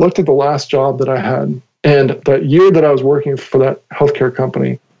I looked at the last job that I had, and that year that I was working for that healthcare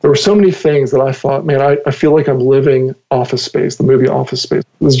company, there were so many things that I thought, man, I feel like I'm living Office Space, the movie Office Space.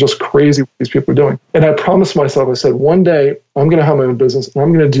 This is just crazy what these people are doing. And I promised myself, I said, one day I'm going to have my own business and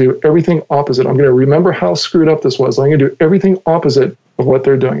I'm going to do everything opposite. I'm going to remember how screwed up this was. I'm going to do everything opposite of what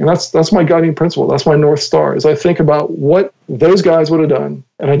they're doing. And that's my guiding principle. That's my North Star, is I think about what those guys would have done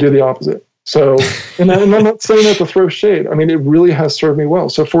and I do the opposite. So, and I'm not saying that to throw shade. I mean, it really has served me well.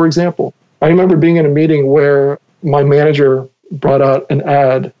 So for example, I remember being in a meeting where my manager brought out an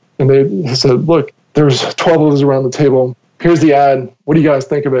ad and they said, look, there's 12 of us around the table. Here's the ad. What do you guys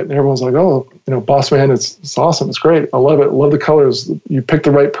think of it? And everyone's like, oh, boss man, it's awesome. It's great. I love it. I love the colors. You picked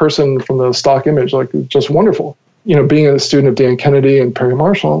the right person from the stock image. Like, it's just wonderful. Being a student of Dan Kennedy and Perry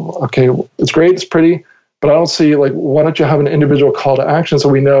Marshall, okay, it's great. It's pretty. But I don't see, why don't you have an individual call to action so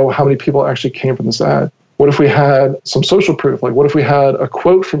we know how many people actually came from this ad? What if we had some social proof? What if we had a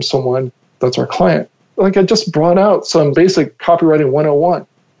quote from someone that's our client? I just brought out some basic copywriting 101.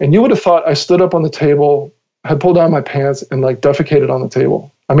 And you would have thought I stood up on the table, had pulled down my pants, and defecated on the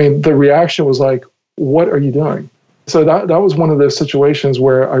table. I mean, the reaction was like, what are you doing? So that was one of those situations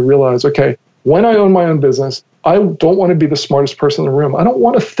where I realized, okay, when I own my own business, I don't want to be the smartest person in the room. I don't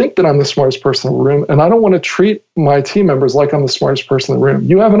want to think that I'm the smartest person in the room, and I don't want to treat my team members like I'm the smartest person in the room.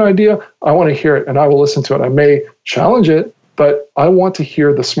 You have an idea, I want to hear it, and I will listen to it. I may challenge it, but I want to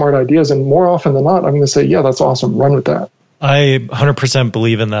hear the smart ideas, and more often than not, I'm going to say, yeah, that's awesome, run with that. I 100%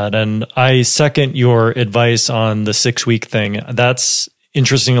 believe in that. And I second your advice on the 6-week thing. That's,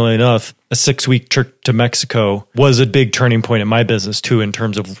 interestingly enough, a 6-week trip to Mexico was a big turning point in my business too, in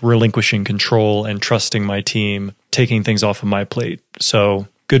terms of relinquishing control and trusting my team, taking things off of my plate. So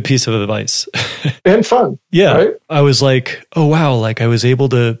good piece of advice. And fun. Yeah. Right? I was like, oh, wow. I was able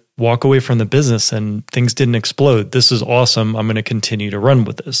to walk away from the business and things didn't explode. This is awesome. I'm going to continue to run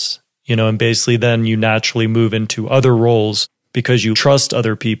with this. And basically then you naturally move into other roles because you trust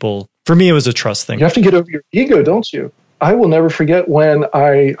other people. For me, it was a trust thing. You have to get over your ego, don't you? I will never forget when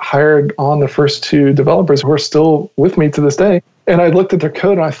I hired on the first 2 developers who are still with me to this day. And I looked at their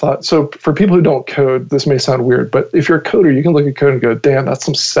code and I thought, so for people who don't code, this may sound weird, but if you're a coder, you can look at code and go, damn, that's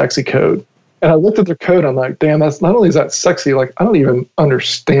some sexy code. And I looked at their code, I'm like, damn, that's not only is that sexy, like I don't even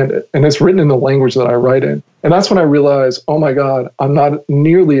understand it. And it's written in the language that I write in. And that's when I realized, oh my God, I'm not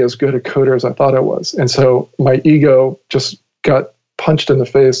nearly as good a coder as I thought I was. And so my ego just got punched in the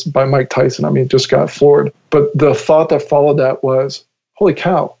face by Mike Tyson. I mean, just got floored. But the thought that followed that was, holy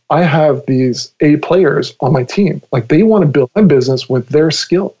cow, I have these A players on my team. Like they want to build my business with their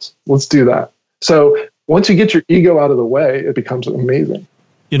skills. Let's do that. So once you get your ego out of the way, it becomes amazing.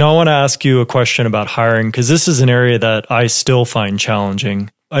 You know, I want to ask you a question about hiring because this is an area that I still find challenging.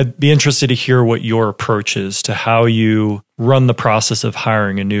 I'd be interested to hear what your approach is to how you run the process of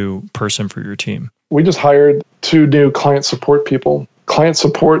hiring a new person for your team. We just hired 2 new client support people. Client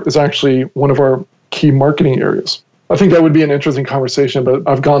support is actually one of our key marketing areas. I think that would be an interesting conversation, but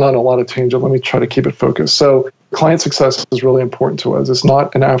I've gone on a lot of tangent. Let me try to keep it focused. So client success is really important to us. It's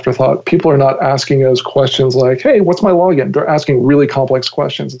not an afterthought. People are not asking us questions like, hey, what's my login? They're asking really complex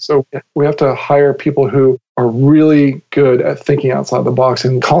questions. And so we have to hire people who are really good at thinking outside the box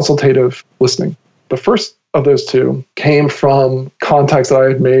and consultative listening. The first of those 2 came from contacts that I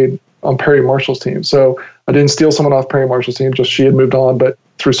had made on Perry Marshall's team. So I didn't steal someone off Perry Marshall's team, just she had moved on, but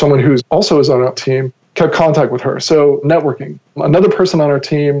through someone who's also is on our team, kept contact with her. So networking. Another person on our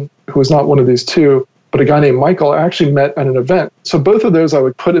team who was not one of these 2, but a guy named Michael, I actually met at an event. So both of those I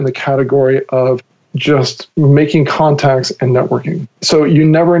would put in the category of just making contacts and networking. So you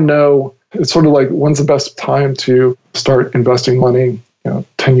never know. It's sort of like, when's the best time to start investing money?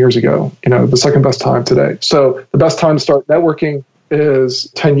 10 years ago, the second best time today. So the best time to start networking is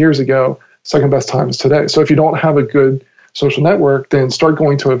 10 years ago. Second best time is today. So if you don't have a good social network, then start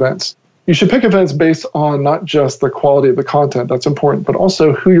going to events. You should pick events based on not just the quality of the content, that's important, but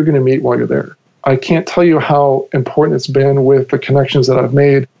also who you're going to meet while you're there. I can't tell you how important it's been with the connections that I've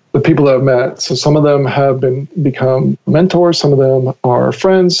made, the people that I've met. So some of them have become mentors, some of them are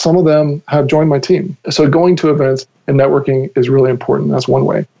friends, some of them have joined my team. So going to events and networking is really important. That's one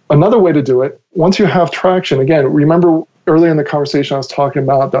way. Another way to do it, once you have traction, again, remember earlier in the conversation I was talking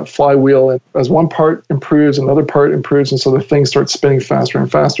about that flywheel, and as one part improves, another part improves, and so the thing starts spinning faster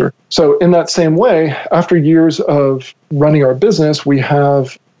and faster. So in that same way, after years of running our business, we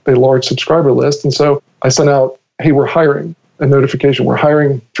have a large subscriber list. And so I sent out, hey, we're hiring, a notification. We're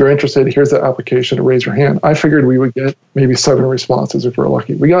hiring. If you're interested, here's the application to raise your hand. I figured we would get maybe 7 responses if we're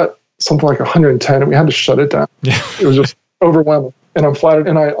lucky. We got something like 110 and we had to shut it down. It was just overwhelming. And I'm flattered.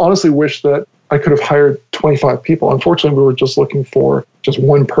 And I honestly wish that I could have hired 25 people. Unfortunately, we were just looking for just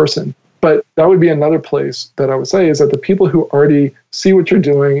one person. But that would be another place that I would say is that the people who already see what you're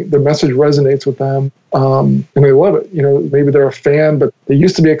doing, the message resonates with them, and they love it. Maybe they're a fan, but they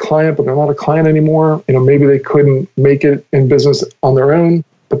used to be a client, but they're not a client anymore. Maybe they couldn't make it in business on their own,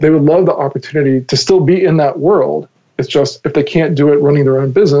 but they would love the opportunity to still be in that world. It's just if they can't do it running their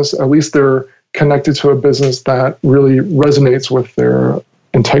own business, at least they're connected to a business that really resonates with their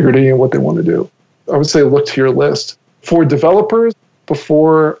integrity and what they want to do. I would say look to your list. For developers,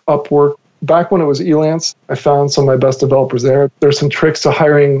 before Upwork, back when it was Elance, I found some of my best developers there. There's some tricks to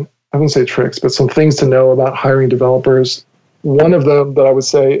hiring, I wouldn't say tricks, but some things to know about hiring developers. One of them that I would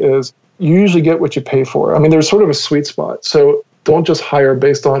say is you usually get what you pay for. I mean, there's sort of a sweet spot. So don't just hire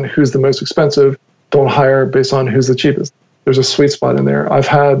based on who's the most expensive. Don't hire based on who's the cheapest. There's a sweet spot in there. I've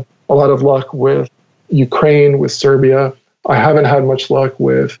had a lot of luck with Ukraine, with Serbia. I haven't had much luck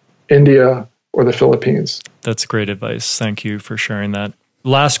with India or the Philippines. That's great advice. Thank you for sharing that.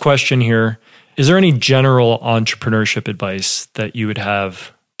 Last question here. Is there any general entrepreneurship advice that you would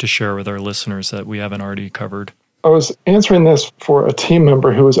have to share with our listeners that we haven't already covered? I was answering this for a team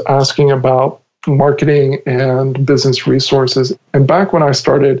member who was asking about marketing and business resources. And back when I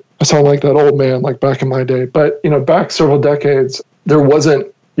started, I sound like that old man, like back in my day. But, back several decades,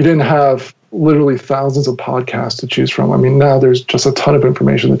 you didn't have literally thousands of podcasts to choose from. I mean, now there's just a ton of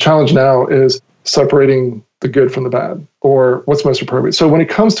information. The challenge now is separating the good from the bad, or what's most appropriate. So when it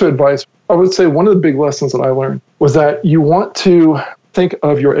comes to advice, I would say one of the big lessons that I learned was that you want to think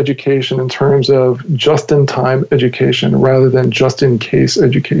of your education in terms of just-in-time education rather than just-in-case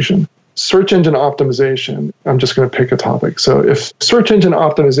education. Search engine optimization, I'm just going to pick a topic. So if search engine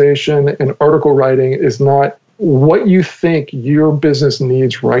optimization and article writing is not what you think your business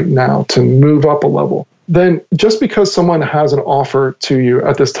needs right now to move up a level, then just because someone has an offer to you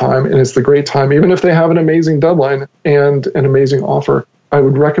at this time, and it's the great time, even if they have an amazing deadline and an amazing offer, I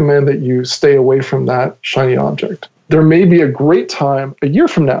would recommend that you stay away from that shiny object. There may be a great time a year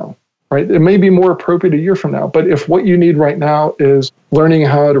from now right? It may be more appropriate a year from now. But if what you need right now is learning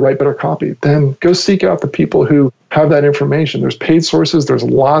how to write better copy, then go seek out the people who have that information. There's paid sources. There's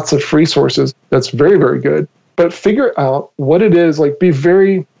lots of free sources. That's very, very good. But figure out what it is. Like, be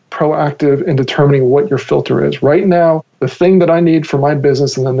very proactive in determining what your filter is. Right now, the thing that I need for my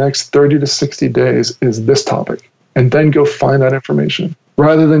business in the next 30 to 60 days is this topic. And then go find that information.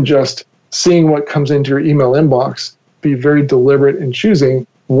 Rather than just seeing what comes into your email inbox, be very deliberate in choosing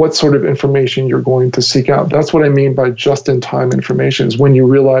what sort of information you're going to seek out. That's what I mean by just-in-time information, is when you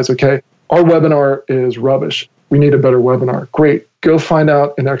realize, okay, our webinar is rubbish. We need a better webinar. Great. Go find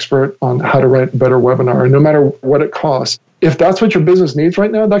out an expert on how to write a better webinar, and no matter what it costs. If that's what your business needs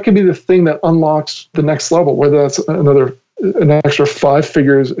right now, that could be the thing that unlocks the next level, whether that's an extra 5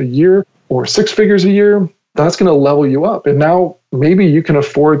 figures a year or 6 figures a year. That's going to level you up. And now maybe you can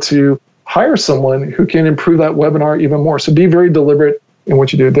afford to hire someone who can improve that webinar even more. So be very deliberate in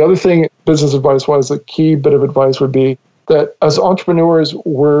what you do. The other thing, business advice-wise, the key bit of advice would be that as entrepreneurs,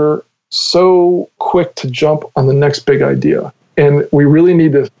 we're so quick to jump on the next big idea. And we really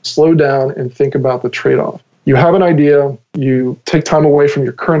need to slow down and think about the trade-off. You have an idea, you take time away from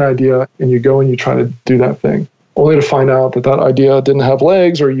your current idea, and you go and you try to do that thing, only to find out that that idea didn't have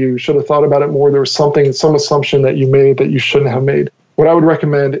legs, or you should have thought about it more. There was some assumption that you made that you shouldn't have made. What I would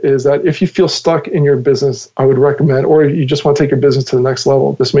recommend is that if you feel stuck in your business, I would recommend, or you just want to take your business to the next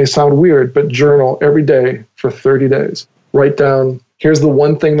level, this may sound weird, but journal every day for 30 days. Write down, here's the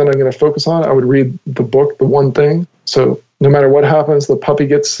one thing that I'm going to focus on. I would read the book, The One Thing. So no matter what happens, the puppy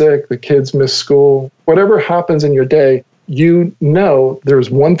gets sick, the kids miss school, whatever happens in your day, you know there's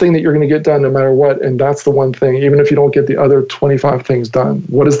one thing that you're going to get done no matter what, and that's the one thing, even if you don't get the other 25 things done.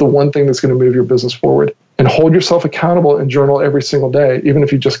 What is the one thing that's going to move your business forward? And hold yourself accountable and journal every single day, even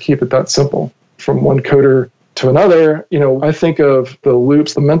if you just keep it that simple. From one coder to another, I think of the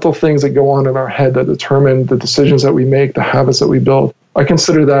loops, the mental things that go on in our head that determine the decisions that we make, the habits that we build. I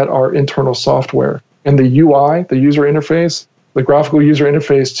consider that our internal software. And the UI, the user interface, the graphical user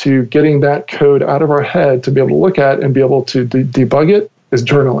interface to getting that code out of our head to be able to look at and be able to debug it is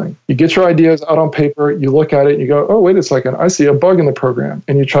journaling. You get your ideas out on paper, you look at it, and you go, oh, wait a second, I see a bug in the program,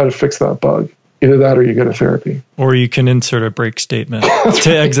 and you try to fix that bug. Either that or you go to therapy. Or you can insert a break statement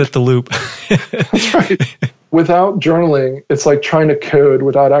to exit the loop. That's right. Without journaling, it's like trying to code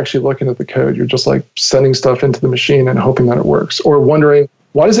without actually looking at the code. You're just like sending stuff into the machine and hoping that it works. Or wondering,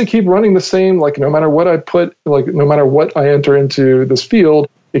 why does it keep running the same? Like no matter what I put, like no matter what I enter into this field,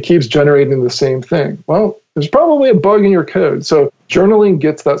 it keeps generating the same thing. Well, there's probably a bug in your code. So journaling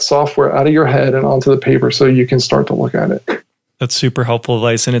gets that software out of your head and onto the paper so you can start to look at it. That's super helpful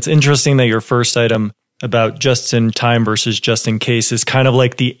advice. And it's interesting that your first item about just in time versus just in case is kind of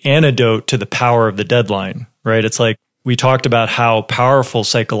like the antidote to the power of the deadline, right? It's like we talked about how powerful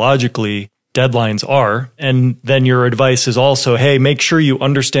psychologically deadlines are. And then your advice is also, hey, make sure you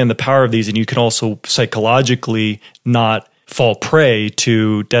understand the power of these. And you can also psychologically not fall prey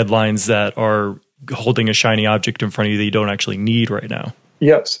to deadlines that are holding a shiny object in front of you that you don't actually need right now.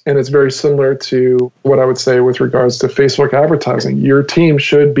 Yes, and it's very similar to what I would say with regards to Facebook advertising. Your team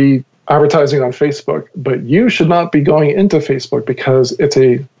should be advertising on Facebook, but you should not be going into Facebook because this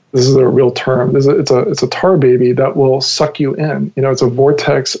is a real term. It's a tar baby that will suck you in. It's a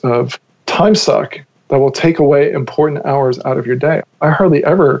vortex of time suck that will take away important hours out of your day. I hardly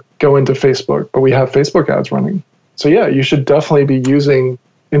ever go into Facebook, but we have Facebook ads running. So yeah, you should definitely be using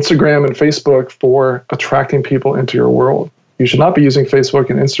Instagram and Facebook for attracting people into your world. You should not be using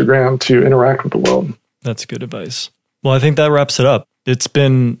Facebook and Instagram to interact with the world. That's good advice. Well, I think that wraps it up. It's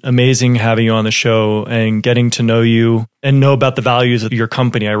been amazing having you on the show and getting to know you and know about the values of your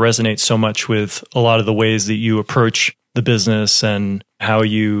company. I resonate so much with a lot of the ways that you approach the business and how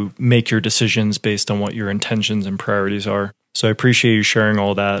you make your decisions based on what your intentions and priorities are. So I appreciate you sharing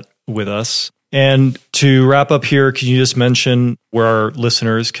all that with us. And to wrap up here, can you just mention where our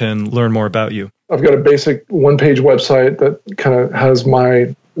listeners can learn more about you? I've got a basic one-page website that kind of has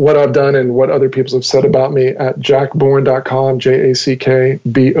what I've done and what other people have said about me at jackborn.com,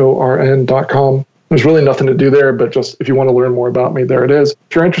 jackborn.com. There's really nothing to do there, but just if you want to learn more about me, there it is.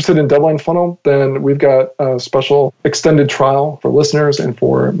 If you're interested in Deadline Funnel, then we've got a special extended trial for listeners and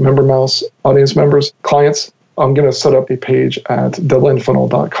for MemberMouse audience members, clients. I'm going to set up a page at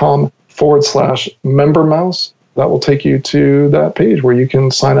deadlinefunnel.com/MemberMouse. That will take you to that page where you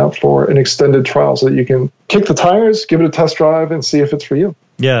can sign up for an extended trial so that you can kick the tires, give it a test drive, and see if it's for you.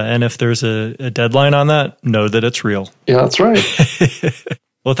 Yeah, and if there's a deadline on that, know that it's real. Yeah, that's right.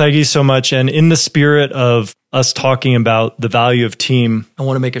 Well, thank you so much. And in the spirit of us talking about the value of team, I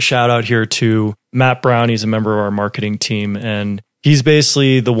want to make a shout out here to Matt Brown. He's a member of our marketing team, and He's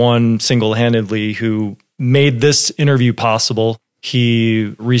basically the one single-handedly who made this interview possible.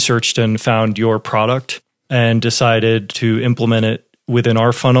 He researched and found your product and decided to implement it within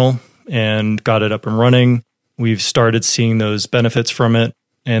our funnel and got it up and running. We've started seeing those benefits from it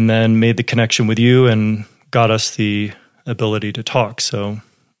and then made the connection with you and got us the ability to talk. So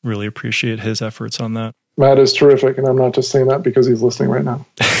really appreciate his efforts on that. Matt is terrific, and I'm not just saying that because he's listening right now.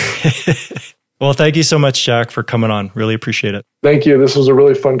 Well, thank you so much, Jack, for coming on. Really appreciate it. Thank you. This was a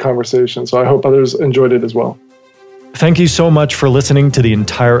really fun conversation, so I hope others enjoyed it as well. Thank you so much for listening to the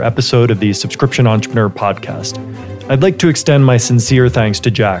entire episode of the Subscription Entrepreneur Podcast. I'd like to extend my sincere thanks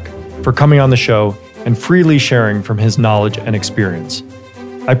to Jack for coming on the show and freely sharing from his knowledge and experience.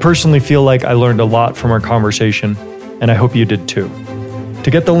 I personally feel like I learned a lot from our conversation, and I hope you did too.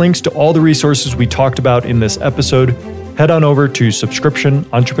 To get the links to all the resources we talked about in this episode, head on over to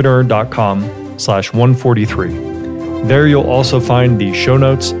subscriptionentrepreneur.com/143. There you'll also find the show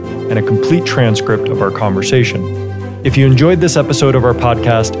notes and a complete transcript of our conversation. If you enjoyed this episode of our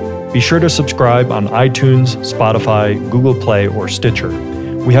podcast, be sure to subscribe on iTunes, Spotify, Google Play, or Stitcher.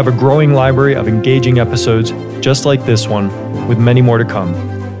 We have a growing library of engaging episodes just like this one, with many more to come.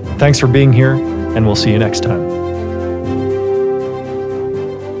 Thanks for being here, and we'll see you next time.